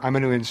 4, I'm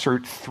going to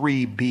insert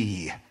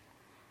 3B.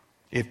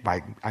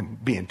 I'm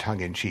being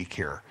tongue-in-cheek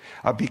here,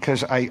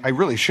 because I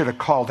really should have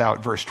called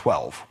out verse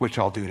 12, which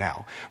I'll do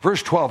now.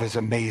 Verse 12 is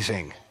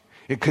amazing.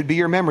 It could be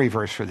your memory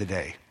verse for the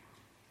day.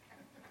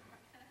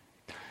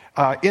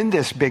 In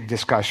this big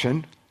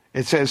discussion,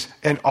 it says,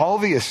 and all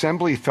the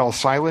assembly fell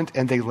silent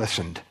and they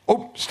listened.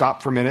 Oh,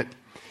 stop for a minute.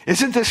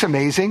 Isn't this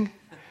amazing?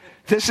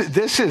 This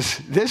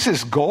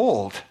is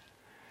gold.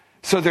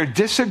 So they're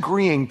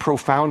disagreeing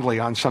profoundly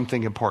on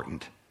something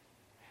important.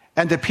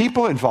 And the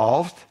people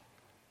involved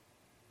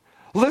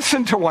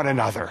listen to one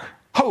another.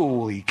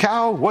 Holy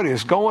cow, what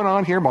is going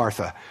on here,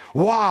 Martha?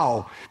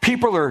 Wow,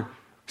 people are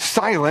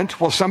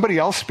silent while somebody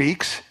else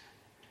speaks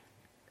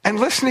and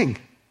listening.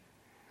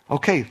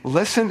 Okay,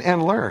 listen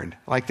and learn.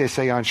 Like they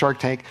say on Shark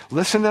Tank,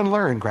 listen and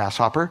learn,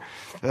 grasshopper.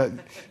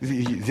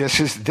 This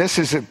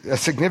is a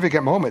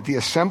significant moment. The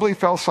assembly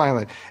fell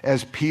silent.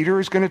 As Peter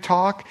is going to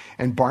talk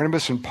and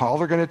Barnabas and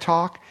Paul are going to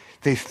talk,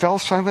 they fell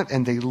silent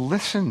and they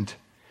listened.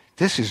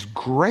 This is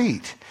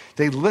great.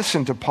 They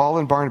listened to Paul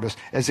and Barnabas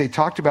as they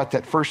talked about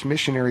that first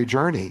missionary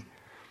journey.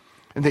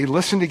 And they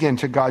listened again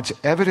to God's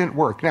evident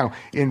work. Now,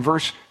 in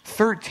verse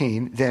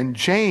 13, then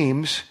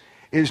James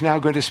is now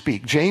going to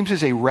speak. James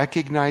is a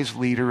recognized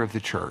leader of the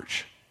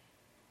church.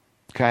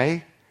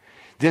 Okay?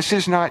 This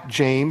is not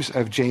James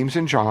of James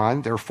and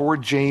John. There are 4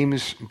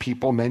 James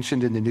people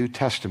mentioned in the New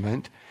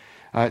Testament.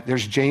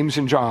 There's James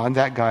and John,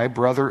 that guy,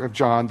 brother of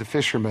John, the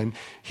fisherman.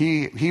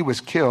 He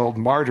was killed,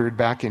 martyred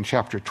back in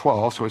chapter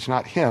 12, so it's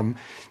not him.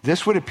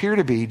 This would appear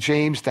to be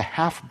James, the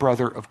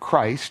half-brother of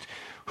Christ,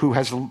 who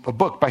has a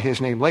book by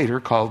his name later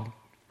called,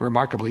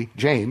 remarkably,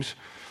 James.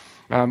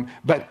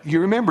 But you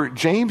remember,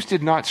 James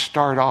did not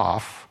start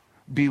off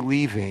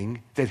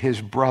believing that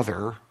his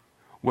brother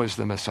was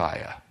the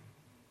Messiah.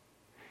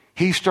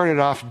 He started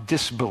off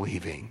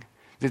disbelieving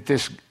that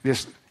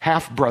this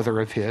half-brother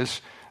of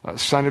his,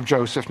 son of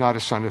Joseph, not a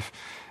son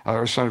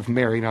of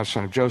Mary, not a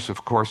son of Joseph,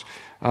 of course,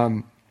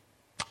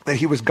 that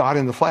he was God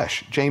in the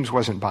flesh. James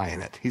wasn't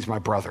buying it. He's my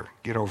brother.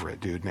 Get over it,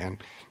 dude, man.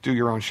 Do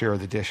your own share of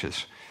the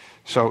dishes.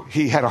 So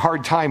he had a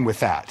hard time with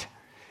that.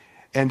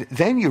 And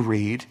then you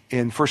read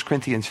in 1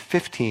 Corinthians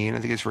 15, I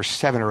think it's verse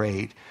 7 or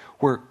 8,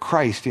 where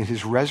Christ, in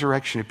his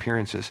resurrection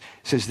appearances,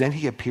 says, then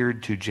he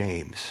appeared to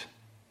James.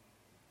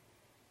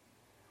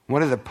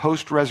 One of the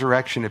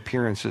post-resurrection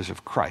appearances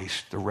of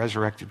Christ, the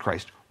resurrected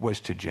Christ, was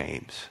to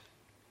James.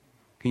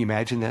 Can you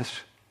imagine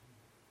this?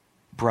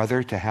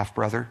 Brother to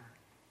half-brother.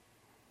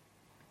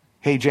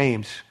 Hey,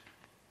 James,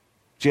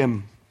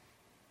 Jim,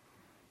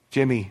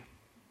 Jimmy,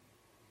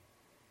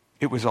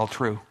 it was all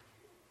true.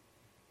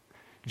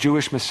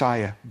 Jewish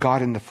Messiah,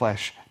 God in the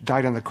flesh,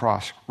 died on the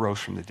cross, rose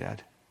from the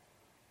dead.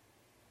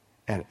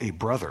 And a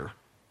brother,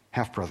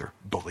 half-brother,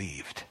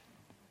 believed.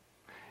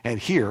 And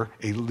here,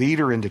 a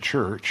leader in the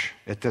church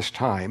at this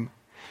time,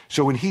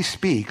 so when he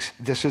speaks,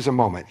 this is a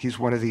moment. He's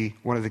one of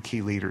the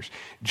key leaders.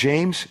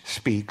 James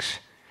speaks,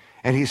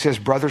 and he says,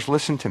 brothers,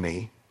 listen to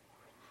me.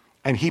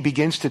 And he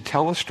begins to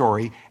tell a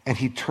story, and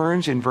he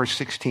turns in verse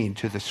 16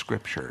 to the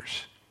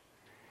scriptures.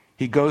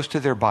 He goes to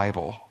their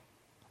Bible,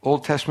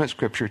 Old Testament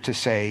scripture, to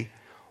say,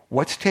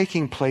 what's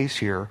taking place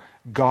here,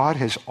 God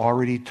has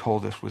already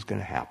told us was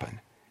going to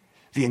happen.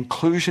 The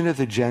inclusion of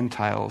the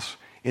Gentiles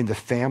in the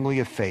family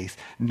of faith,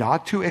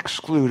 not to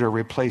exclude or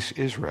replace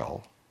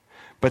Israel,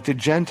 but the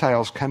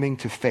Gentiles coming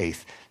to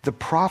faith. The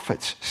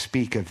prophets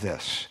speak of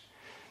this.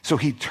 So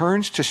he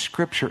turns to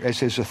Scripture as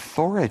his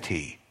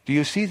authority. Do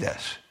you see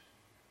this?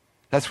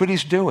 That's what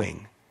he's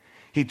doing.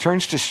 He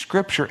turns to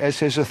Scripture as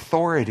his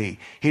authority.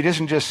 He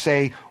doesn't just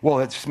say, well,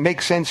 it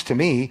makes sense to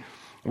me,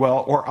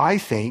 well, or I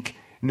think.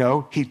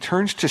 No, he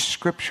turns to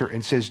Scripture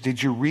and says,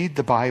 did you read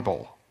the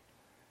Bible?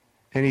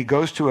 And he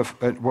goes to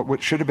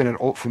what should have been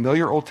an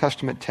familiar Old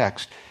Testament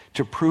text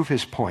to prove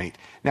his point.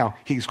 Now,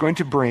 he's going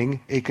to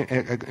bring a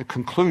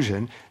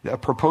conclusion, a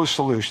proposed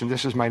solution.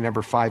 This is my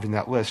number 5 in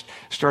that list,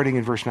 starting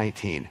in verse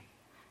 19,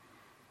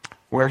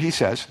 where he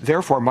says,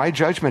 therefore, my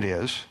judgment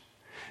is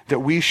that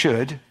we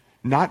should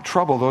not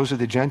trouble those of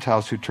the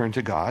Gentiles who turn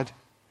to God,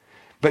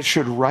 but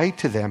should write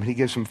to them, and he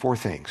gives them 4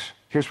 things.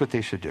 Here's what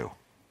they should do.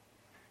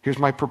 Here's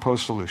my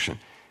proposed solution.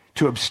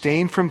 To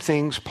abstain from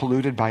things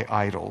polluted by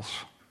idols.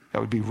 That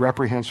would be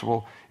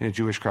reprehensible in a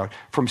Jewish crowd.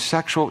 From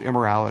sexual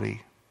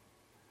immorality,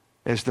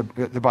 as the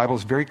Bible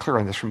is very clear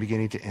on this from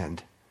beginning to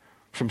end.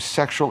 From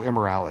sexual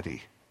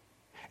immorality.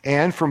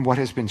 And from what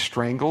has been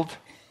strangled.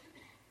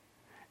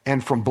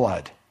 And from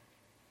blood.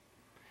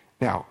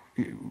 Now,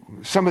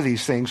 some of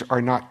these things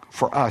are not,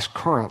 for us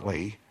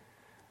currently,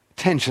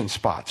 tension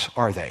spots,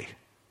 are they?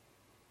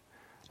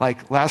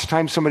 Like last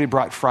time somebody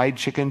brought fried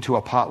chicken to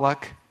a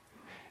potluck,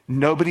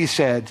 nobody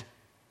said,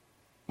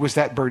 was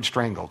that bird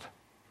strangled?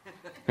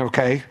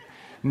 Okay?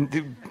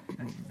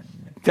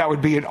 That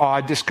would be an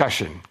odd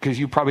discussion because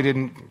you probably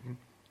didn't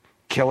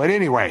kill it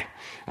anyway.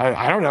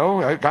 I don't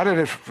know. I got it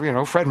at,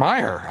 Fred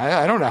Meyer.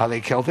 I don't know how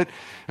they killed it.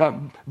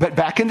 But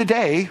back in the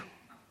day,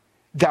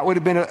 that would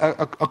have been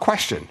a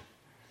question.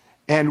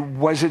 And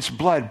was its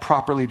blood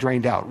properly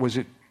drained out? Was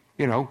it,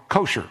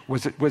 kosher?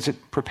 Was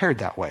it prepared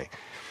that way?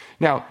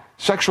 Now,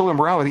 sexual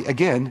immorality,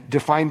 again,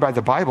 defined by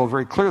the Bible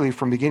very clearly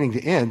from beginning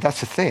to end,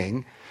 that's a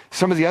thing.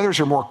 Some of the others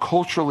are more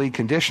culturally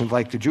conditioned,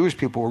 like the Jewish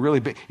people were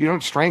really big. You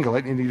don't strangle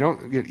it and you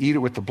don't eat it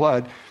with the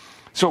blood.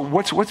 So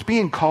what's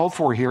being called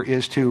for here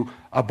is to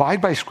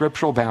abide by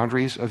scriptural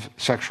boundaries of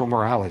sexual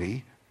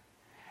morality,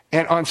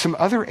 and on some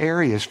other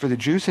areas for the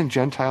Jews and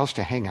Gentiles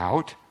to hang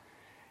out.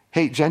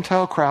 Hey,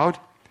 Gentile crowd,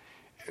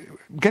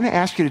 I'm going to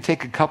ask you to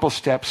take a couple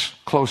steps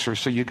closer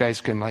so you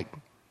guys can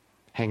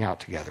hang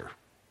out together.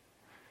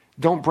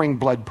 Don't bring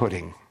blood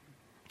pudding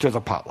to the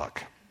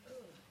potluck.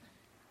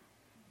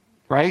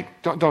 Right?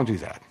 Don't do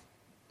that.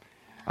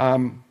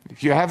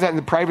 If you have that in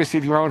the privacy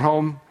of your own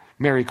home,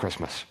 Merry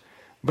Christmas.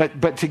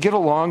 But to get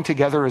along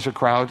together as a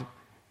crowd,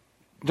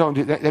 don't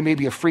do that. That may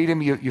be a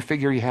freedom you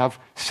figure you have.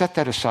 Set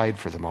that aside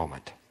for the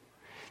moment.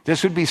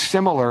 This would be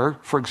similar,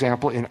 for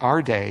example, in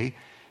our day,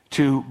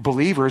 to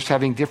believers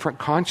having different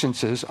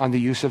consciences on the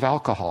use of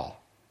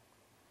alcohol.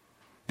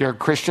 There are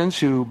Christians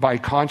who, by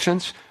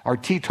conscience, are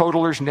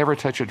teetotalers, never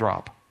touch a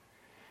drop.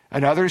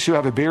 And others who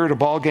have a beer at a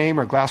ball game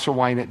or a glass of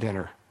wine at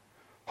dinner.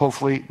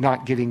 Hopefully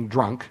not getting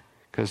drunk,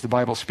 because the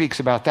Bible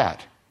speaks about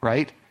that,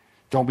 right?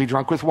 Don't be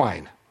drunk with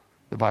wine.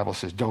 The Bible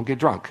says don't get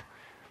drunk,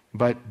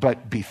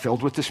 but be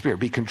filled with the Spirit.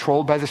 Be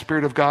controlled by the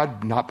Spirit of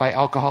God, not by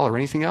alcohol or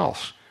anything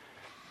else.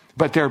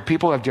 But there are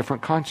people who have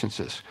different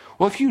consciences.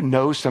 Well, if you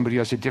know somebody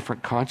who has a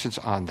different conscience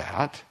on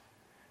that,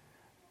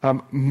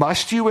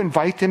 must you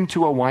invite them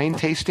to a wine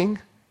tasting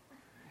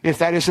if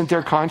that isn't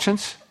their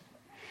conscience?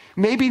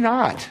 Maybe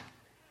not.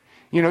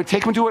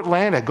 Take them to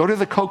Atlanta. Go to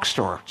the Coke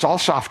store. It's all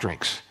soft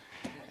drinks.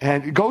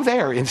 And go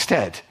there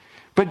instead.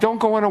 But don't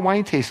go on a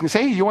wine tasting and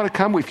say, hey, you want to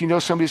come if you know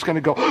somebody's going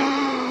to go,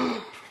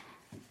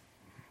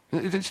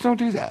 just don't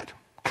do that.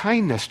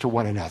 Kindness to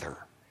one another.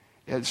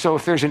 So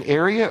if there's an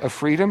area of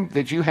freedom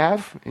that you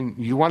have and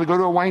you want to go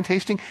to a wine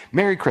tasting,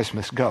 Merry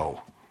Christmas,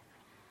 go.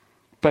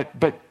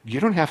 But you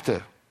don't have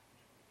to,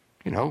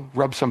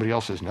 rub somebody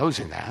else's nose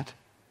in that.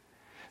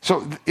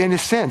 So in a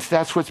sense,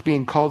 that's what's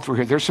being called for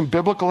here. There's some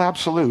biblical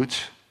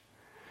absolutes,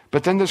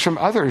 but then there's some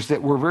others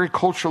that were very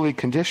culturally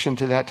conditioned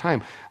to that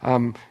time.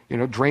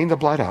 Drain the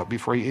blood out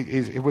before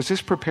you. Was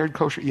this prepared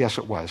kosher? Yes,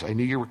 it was. I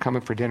knew you were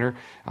coming for dinner,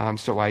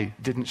 so I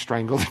didn't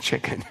strangle the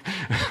chicken.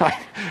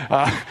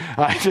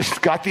 I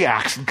just got the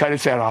axe and cut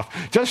its head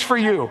off, just for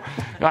you.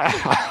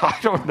 I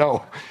don't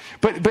know,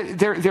 but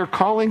they're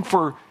calling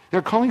for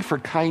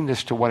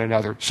kindness to one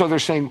another. So they're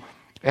saying,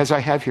 as I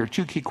have here,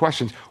 two key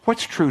questions: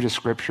 what's true to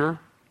Scripture?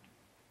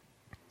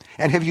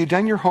 And have you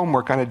done your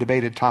homework on a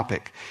debated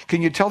topic?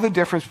 Can you tell the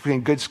difference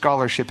between good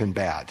scholarship and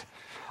bad?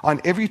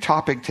 On every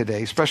topic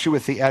today, especially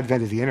with the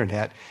advent of the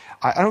internet,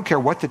 I don't care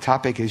what the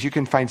topic is, you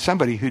can find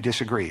somebody who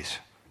disagrees.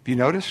 Have you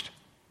noticed?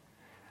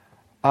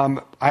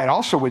 I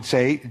also would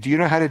say, do you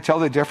know how to tell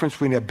the difference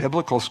between a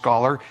biblical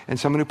scholar and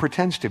someone who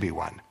pretends to be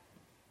one?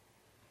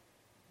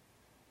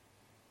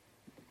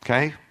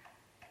 Okay?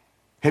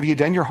 Have you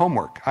done your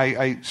homework?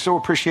 I so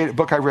appreciate a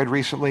book I read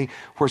recently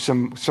where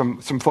some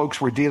folks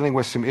were dealing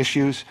with some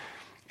issues,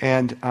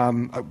 and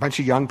a bunch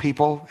of young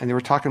people, and they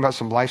were talking about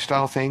some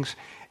lifestyle things.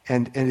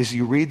 And as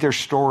you read their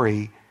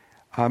story,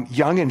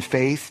 young in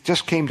faith,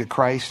 just came to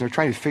Christ, and they're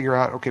trying to figure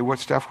out, okay, what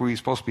stuff were we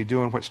supposed to be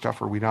doing? What stuff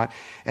were we not?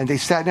 And they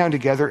sat down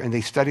together and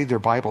they studied their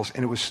Bibles.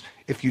 And it was,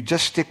 if you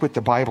just stick with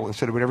the Bible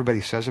instead of what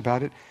everybody says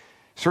about it,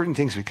 certain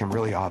things become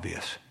really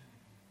obvious.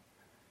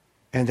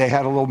 And they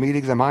had a little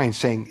meeting of the mind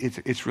saying,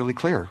 it's really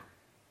clear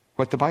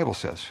what the Bible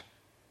says.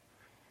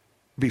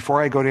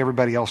 Before I go to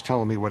everybody else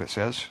telling me what it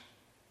says,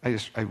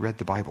 I read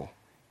the Bible,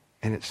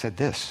 and it said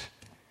this.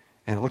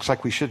 And it looks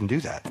like we shouldn't do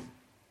that.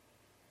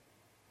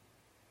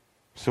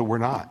 So we're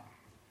not.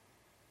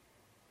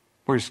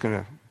 We're just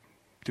going to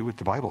do what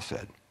the Bible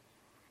said.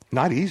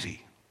 Not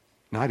easy.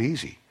 Not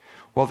easy.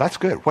 Well, that's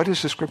good. What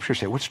does the Scripture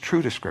say? What's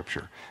true to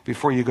Scripture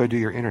before you go do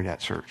your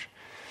internet search?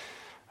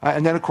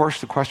 And then, of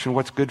course, the question,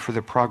 what's good for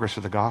the progress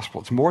of the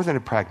gospel? It's more than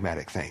a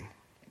pragmatic thing.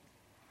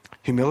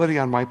 Humility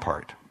on my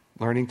part,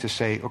 learning to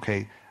say,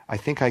 okay, I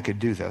think I could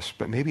do this,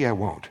 but maybe I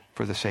won't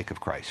for the sake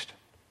of Christ.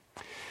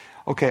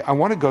 Okay, I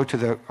want to go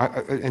to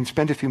and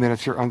spend a few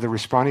minutes here on the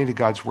responding to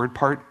God's word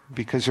part,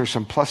 because there's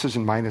some pluses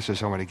and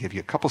minuses I want to give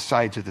you, a couple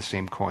sides of the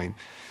same coin,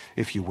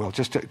 if you will,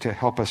 just to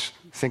help us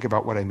think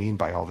about what I mean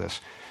by all this.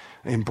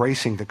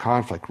 Embracing the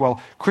conflict.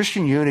 Well,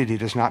 Christian unity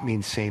does not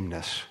mean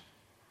sameness.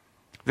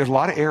 There's a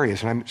lot of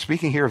areas, and I'm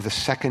speaking here of the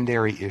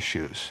secondary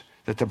issues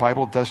that the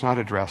Bible does not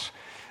address,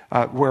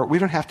 where we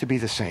don't have to be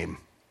the same.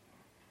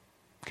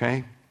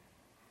 Okay?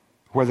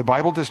 Where the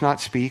Bible does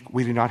not speak,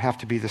 we do not have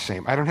to be the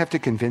same. I don't have to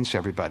convince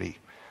everybody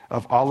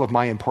of all of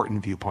my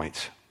important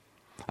viewpoints.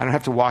 I don't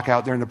have to walk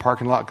out there in the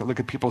parking lot, look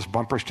at people's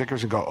bumper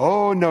stickers and go,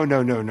 oh, no,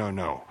 no, no, no,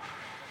 no.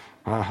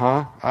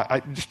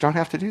 I just don't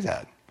have to do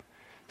that.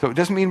 So it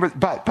doesn't mean,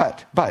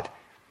 but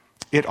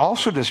it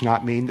also does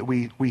not mean that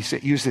we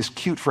use this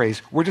cute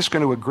phrase, we're just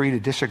going to agree to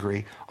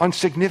disagree on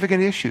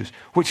significant issues,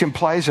 which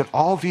implies that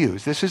all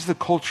views, this is the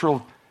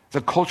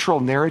cultural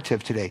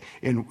narrative today,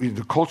 in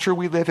the culture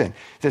we live in,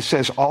 that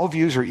says all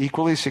views are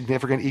equally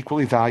significant,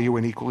 equally valuable,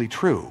 and equally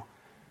true.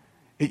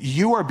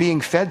 You are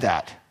being fed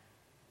that.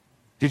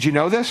 Did you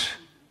know this?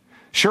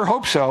 Sure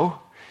hope so,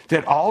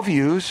 that all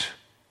views,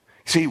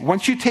 see,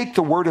 once you take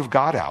the Word of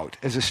God out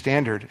as a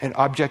standard, an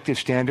objective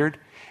standard,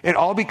 it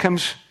all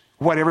becomes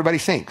what everybody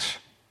thinks.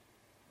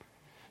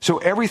 So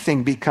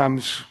everything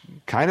becomes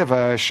kind of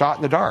a shot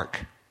in the dark.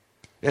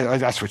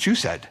 That's what you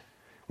said.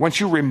 Once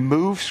you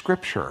remove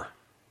Scripture,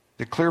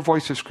 the clear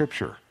voice of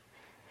Scripture.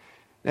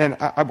 And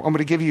I'm going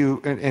to give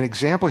you an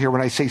example here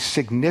when I say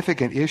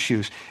significant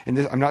issues. And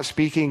I'm not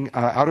speaking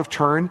out of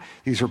turn.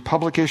 These are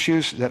public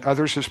issues that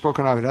others have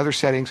spoken of in other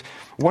settings.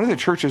 One of the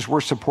churches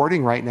we're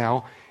supporting right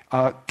now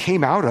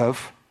came out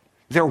of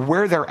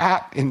where they're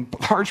at in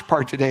large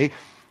part today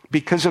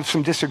because of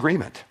some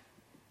disagreement.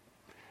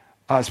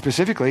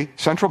 Specifically,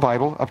 Central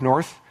Bible up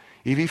north,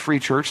 EV Free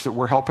Church that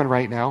we're helping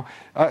right now.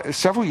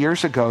 Several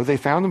years ago, they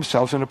found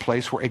themselves in a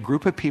place where a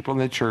group of people in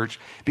the church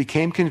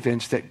became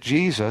convinced that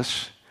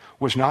Jesus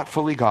was not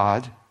fully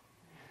God.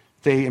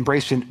 They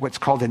embraced what's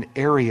called an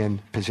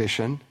Arian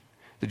position,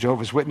 the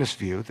Jehovah's Witness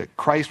view, that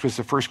Christ was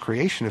the first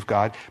creation of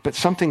God, but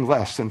something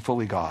less than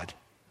fully God.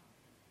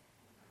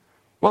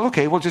 Well,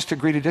 okay, we'll just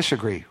agree to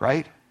disagree,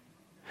 right?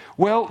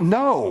 Well,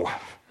 no.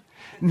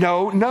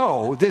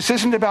 This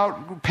isn't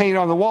about paint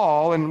on the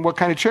wall and what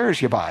kind of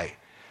chairs you buy.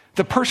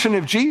 The person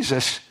of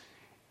Jesus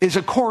is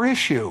a core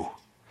issue.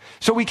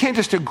 So we can't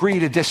just agree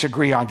to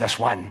disagree on this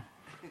one.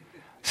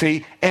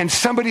 See? And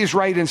somebody's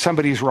right and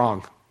somebody's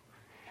wrong.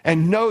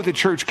 And no, the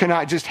church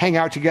cannot just hang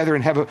out together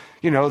and have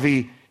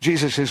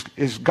Jesus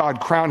is God,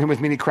 crown him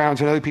with many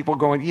crowns, and other people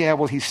going, yeah,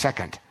 well, he's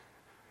second,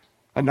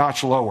 a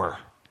notch lower.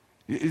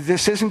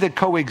 This isn't a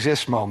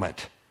coexist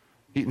moment.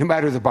 no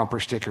matter the bumper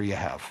sticker you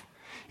have.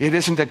 It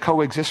isn't a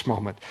coexist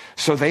moment.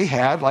 So they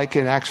had, like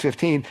in Acts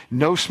 15,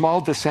 no small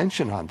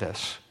dissension on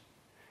this,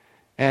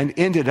 and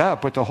ended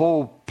up with the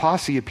whole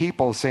posse of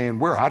people saying,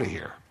 we're out of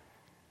here.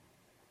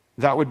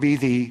 That would be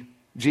the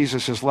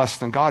Jesus is less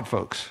than God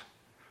folks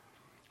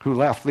who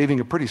left, leaving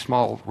a pretty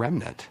small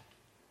remnant,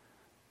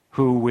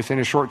 who within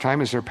a short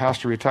time, as their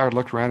pastor retired,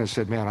 looked around and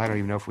said, man, I don't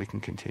even know if we can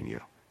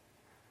continue.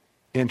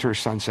 Enter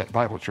Sunset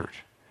Bible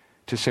Church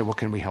to say, well,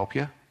 can we help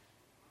you?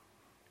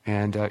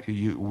 And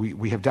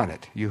we have done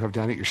it. You have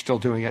done it. You're still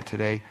doing it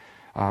today.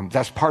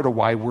 That's part of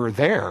why we're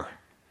there,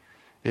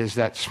 is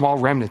that small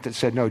remnant that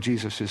said, no,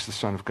 Jesus is the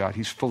Son of God.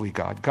 He's fully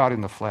God, God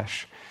in the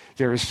flesh.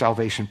 There is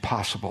salvation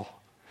possible.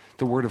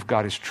 The Word of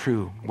God is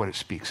true, what it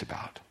speaks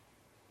about.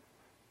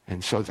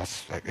 And so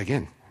that's,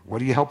 again,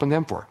 what are you helping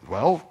them for?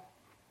 Well,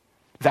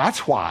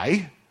 that's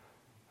why,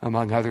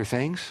 among other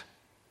things,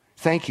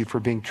 thank you for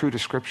being true to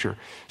Scripture.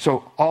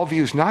 So all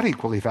views not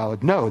equally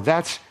valid. No,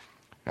 that's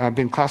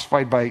been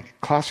classified by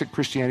classic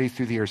Christianity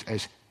through the years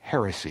as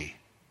heresy.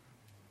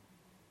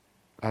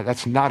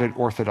 That's not an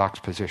orthodox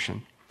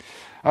position.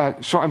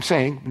 So I'm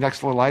saying,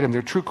 next little item,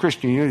 their true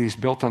Christian unity is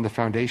built on the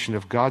foundation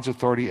of God's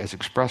authority as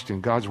expressed in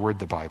God's Word,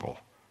 the Bible.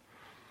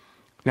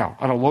 Now,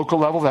 on a local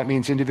level, that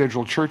means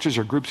individual churches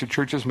or groups of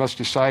churches must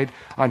decide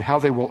on how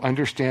they will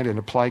understand and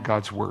apply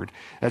God's Word.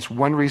 That's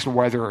one reason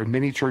why there are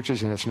many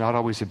churches, and it's not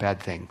always a bad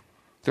thing.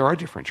 There are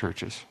different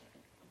churches.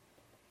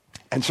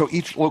 And so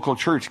each local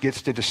church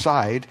gets to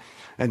decide,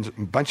 and a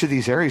bunch of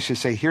these areas to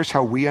say, here's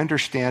how we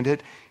understand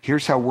it,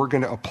 here's how we're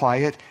going to apply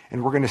it,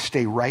 and we're going to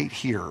stay right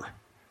here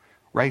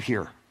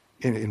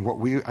in what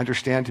we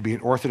understand to be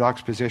an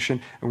orthodox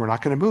position, and we're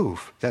not going to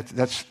move.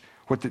 That's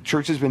what the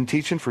church has been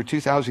teaching for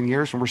 2,000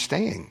 years, and we're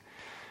staying.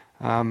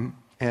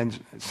 And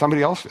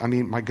somebody else, I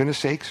mean, my goodness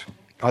sakes,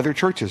 other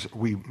churches,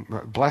 we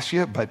bless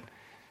you, but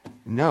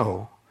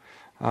no.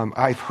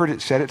 I've heard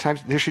it said at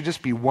times, there should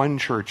just be one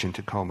church in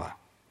Tacoma.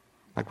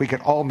 Like we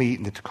could all meet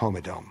in the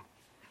Tacoma Dome.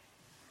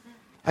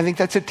 I think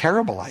that's a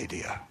terrible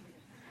idea.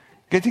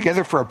 Get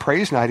together for a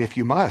praise night if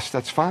you must,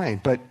 that's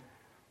fine.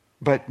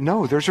 But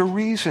no, there's a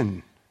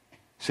reason,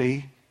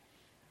 see?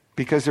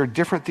 Because there are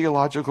different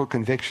theological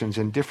convictions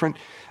and different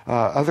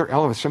other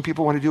elements. Some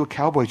people want to do a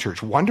cowboy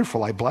church.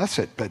 Wonderful, I bless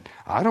it, but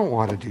I don't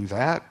want to do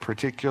that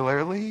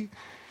particularly.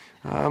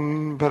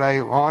 But I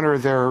honor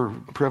their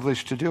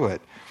privilege to do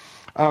it.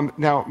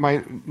 Now,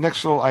 my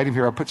next little item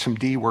here, I'll put some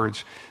D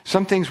words.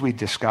 Some things we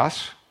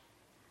discuss,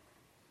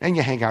 and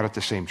you hang out at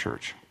the same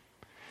church.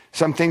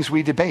 Some things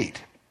we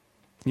debate,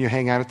 and you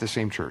hang out at the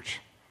same church.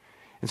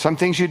 And some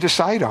things you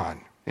decide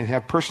on and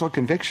have personal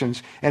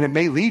convictions, and it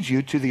may lead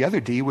you to the other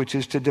D, which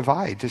is to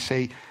divide, to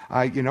say,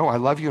 I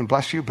love you and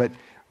bless you, but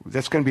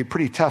that's going to be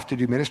pretty tough to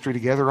do ministry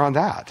together on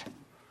that.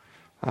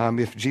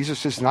 If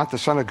Jesus is not the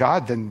Son of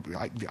God, then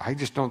I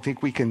just don't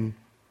think we can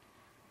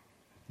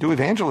do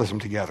evangelism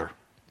together.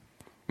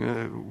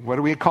 What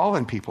are we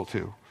calling people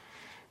to?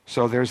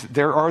 So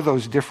there are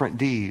those different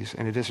D's,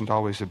 and it isn't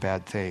always a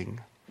bad thing.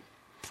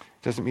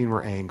 Doesn't mean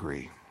we're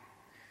angry.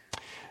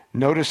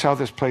 Notice how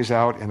this plays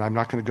out, and I'm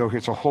not going to go here.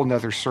 It's a whole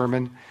nother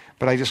sermon,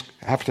 but I just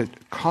have to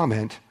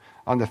comment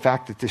on the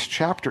fact that this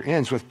chapter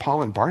ends with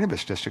Paul and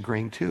Barnabas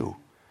disagreeing too.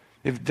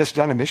 They've just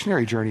done a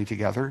missionary journey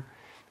together.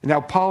 And now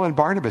Paul and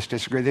Barnabas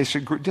disagree. They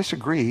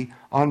disagree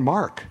on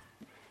Mark,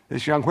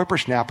 this young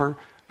whippersnapper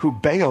who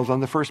bailed on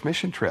the first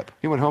mission trip.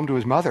 He went home to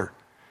his mother.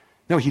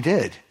 No, he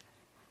did.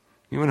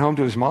 He went home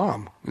to his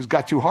mom. It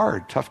got too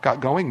hard. Tough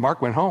got going.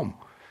 Mark went home.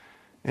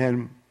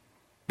 And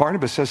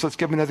Barnabas says, let's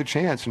give him another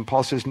chance. And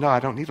Paul says, no, I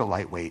don't need a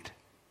lightweight.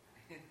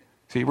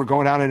 See, we're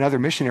going on another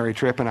missionary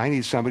trip, and I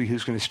need somebody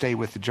who's going to stay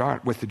with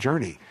the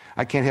journey.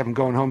 I can't have him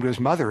going home to his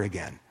mother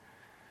again.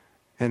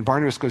 And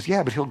Barnabas goes,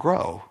 yeah, but he'll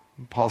grow.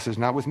 And Paul says,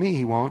 not with me,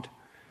 he won't.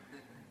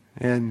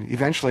 And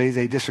eventually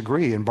they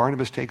disagree, and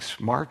Barnabas takes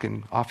Mark,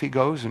 and off he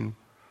goes, and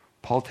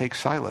Paul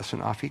takes Silas,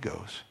 and off he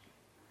goes.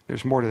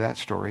 There's more to that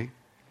story.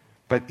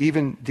 But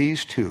even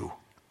these two,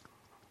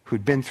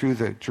 who'd been through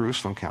the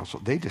Jerusalem Council,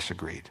 they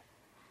disagreed.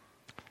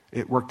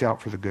 It worked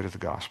out for the good of the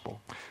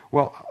gospel.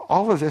 Well,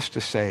 all of this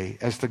to say,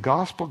 as the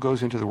gospel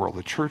goes into the world,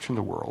 the church in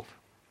the world,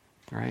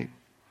 right,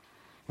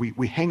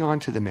 we hang on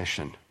to the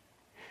mission.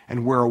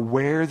 And we're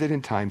aware that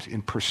in times,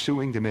 in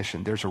pursuing the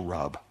mission, there's a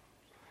rub.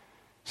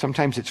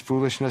 Sometimes it's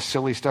foolishness,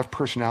 silly stuff,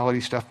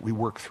 personality stuff. We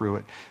work through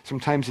it.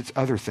 Sometimes it's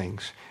other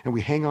things. And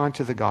we hang on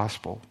to the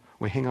gospel.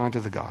 We hang on to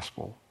the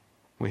gospel.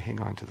 We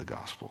hang on to the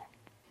gospel.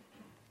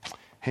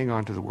 Hang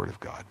on to the Word of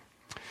God.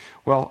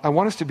 Well, I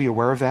want us to be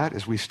aware of that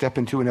as we step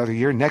into another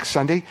year. Next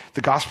Sunday,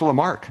 the Gospel of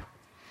Mark.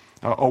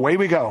 Away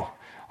we go.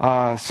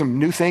 Some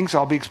new things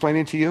I'll be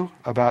explaining to you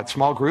about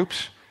small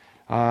groups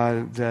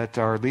that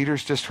our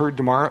leaders just heard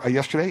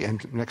yesterday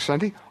and next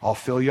Sunday. I'll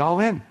fill y'all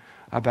in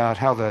about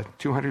how the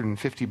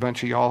 250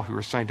 bunch of y'all who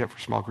are signed up for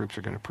small groups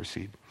are going to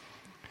proceed.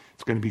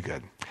 It's going to be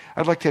good.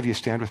 I'd like to have you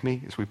stand with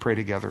me as we pray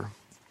together.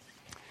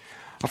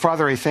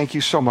 Father, I thank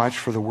you so much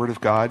for the Word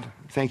of God.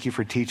 Thank you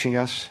for teaching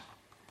us.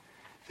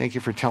 Thank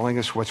you for telling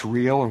us what's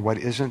real and what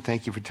isn't.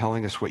 Thank you for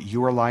telling us what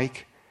you are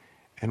like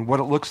and what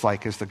it looks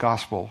like as the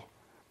gospel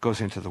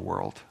goes into the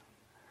world.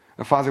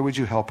 And Father, would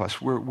you help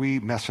us? We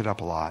mess it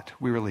up a lot.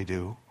 We really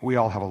do. We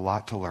all have a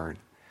lot to learn.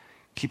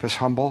 Keep us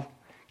humble.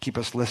 Keep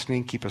us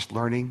listening. Keep us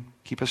learning.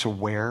 Keep us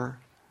aware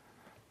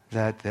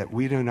that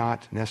we do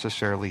not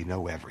necessarily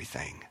know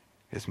everything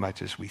as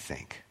much as we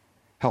think.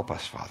 Help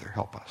us, Father.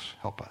 Help us.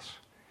 Help us.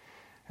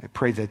 I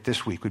pray that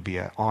this week would be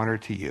an honor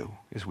to you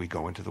as we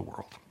go into the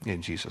world.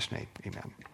 In Jesus' name, amen.